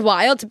takes a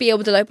while to be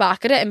able to look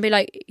back at it and be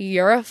like,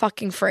 you're a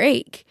fucking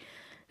freak.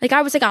 Like,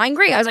 I was like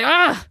angry. I was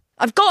like,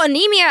 I've got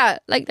anemia.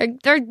 Like,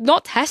 they're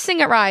not testing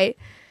it right.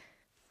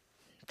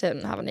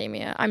 Didn't have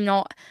anemia. I'm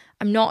not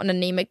an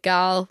anemic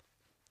gal.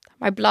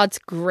 My blood's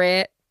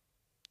great.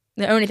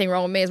 The only thing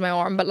wrong with me is my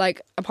arm, but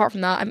like, apart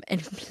from that, I'm in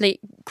complete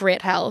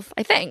great health,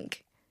 I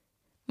think.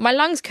 My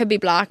lungs could be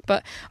black,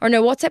 but, or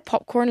no, what's it?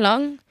 Popcorn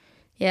lung?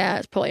 Yeah,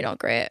 it's probably not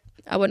great.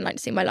 I wouldn't like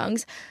to see my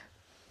lungs.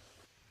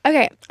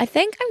 Okay, I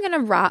think I'm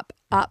going to wrap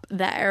up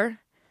there.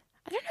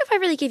 I don't know if I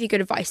really gave you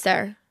good advice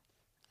there.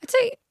 I'd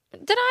say,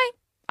 did I?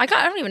 I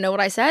don't even know what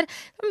I said.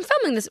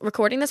 I'm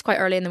recording this quite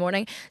early in the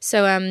morning.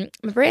 So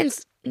my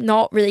brain's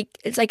not really,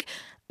 it's like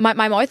my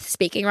mouth is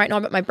speaking right now,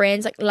 but my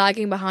brain's like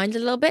lagging behind a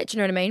little bit. Do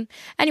you know what I mean?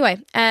 Anyway,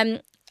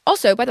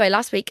 also, by the way,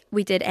 last week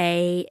we did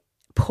a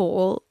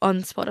poll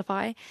on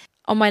Spotify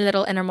on my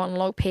little inner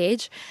monologue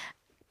page.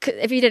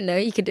 If you didn't know,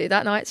 you can do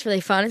that now. It's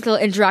really fun. It's a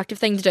little interactive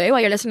thing to do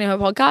while you're listening to a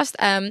podcast.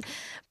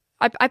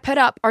 I put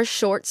up our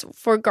shorts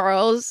for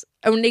girls,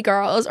 only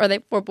girls, or they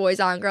for boys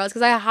and girls,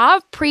 because I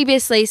have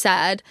previously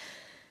said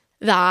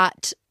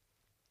that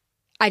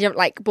I don't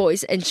like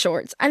boys in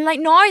shorts. And like,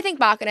 now I think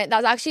back on it,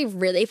 that's actually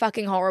really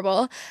fucking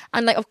horrible.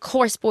 And like, of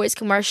course boys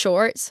can wear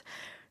shorts.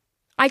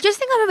 I just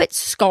think I'm a bit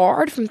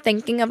scarred from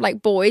thinking of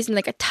like boys in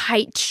like a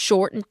tight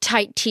short and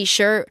tight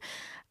t-shirt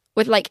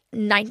with like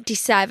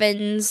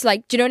 97s,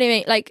 like, do you know what I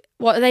mean? Like,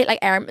 what are they,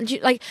 like,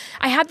 like,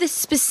 I have this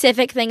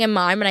specific thing in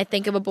mind when I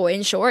think of a boy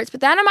in shorts, but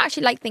then I'm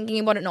actually like thinking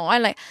about it now,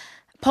 and like,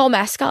 Paul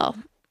Mescal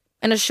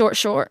in a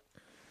short.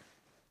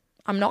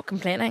 I'm not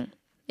complaining.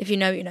 If you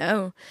know, you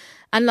know.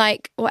 And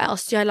like, what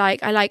else do I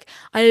like? I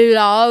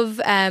love,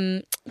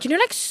 do you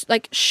know,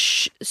 like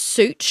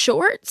suit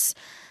shorts?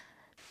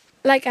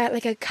 Like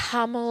a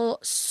camel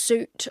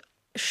suit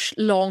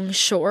long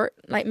short.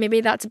 Like,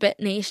 maybe that's a bit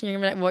niche and you're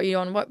gonna be like, what are you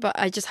on? What? But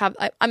I just have,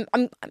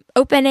 I'm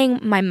opening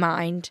my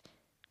mind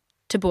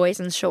to boys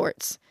in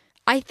shorts.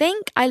 I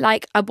think I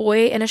like a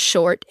boy in a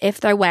short if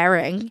they're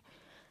wearing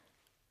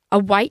a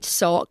white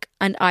sock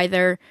and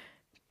either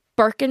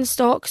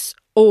Birkenstocks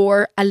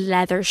or a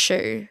leather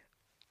shoe.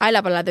 I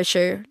love a leather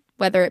shoe,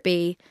 whether it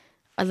be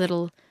a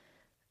little,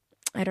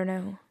 I don't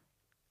know,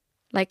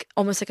 like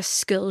almost like a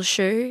school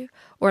shoe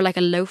or like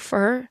a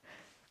loafer.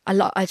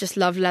 I just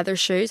love leather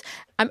shoes.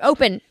 I'm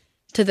open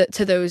to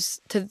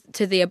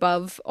the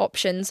above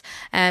options.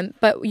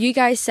 But you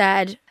guys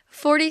said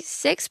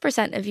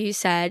 46% of you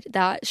said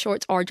that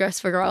shorts are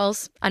just for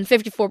girls, and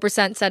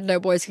 54% said no,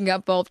 boys can get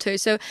involved too.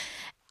 So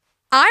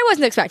I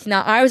wasn't expecting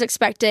that. I was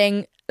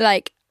expecting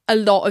like a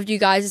lot of you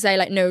guys to say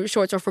like, no,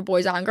 shorts are for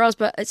boys and girls,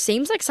 but it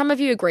seems like some of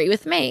you agree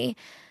with me.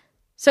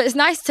 So it's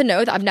nice to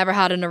know that I've never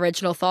had an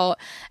original thought.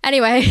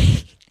 Anyway,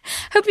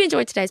 hope you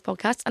enjoyed today's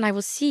podcast, and I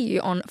will see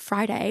you on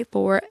Friday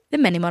for the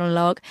mini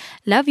monologue.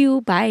 Love you.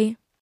 Bye.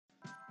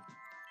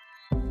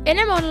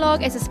 Inner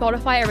Monologue is a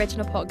Spotify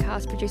original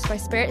podcast produced by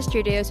Spirit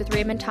Studios with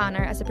Raymond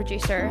Tanner as the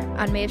producer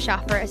and Maeve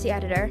Schaffer as the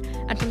editor.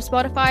 And from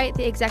Spotify,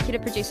 the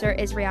executive producer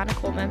is Rihanna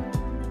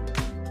Coleman.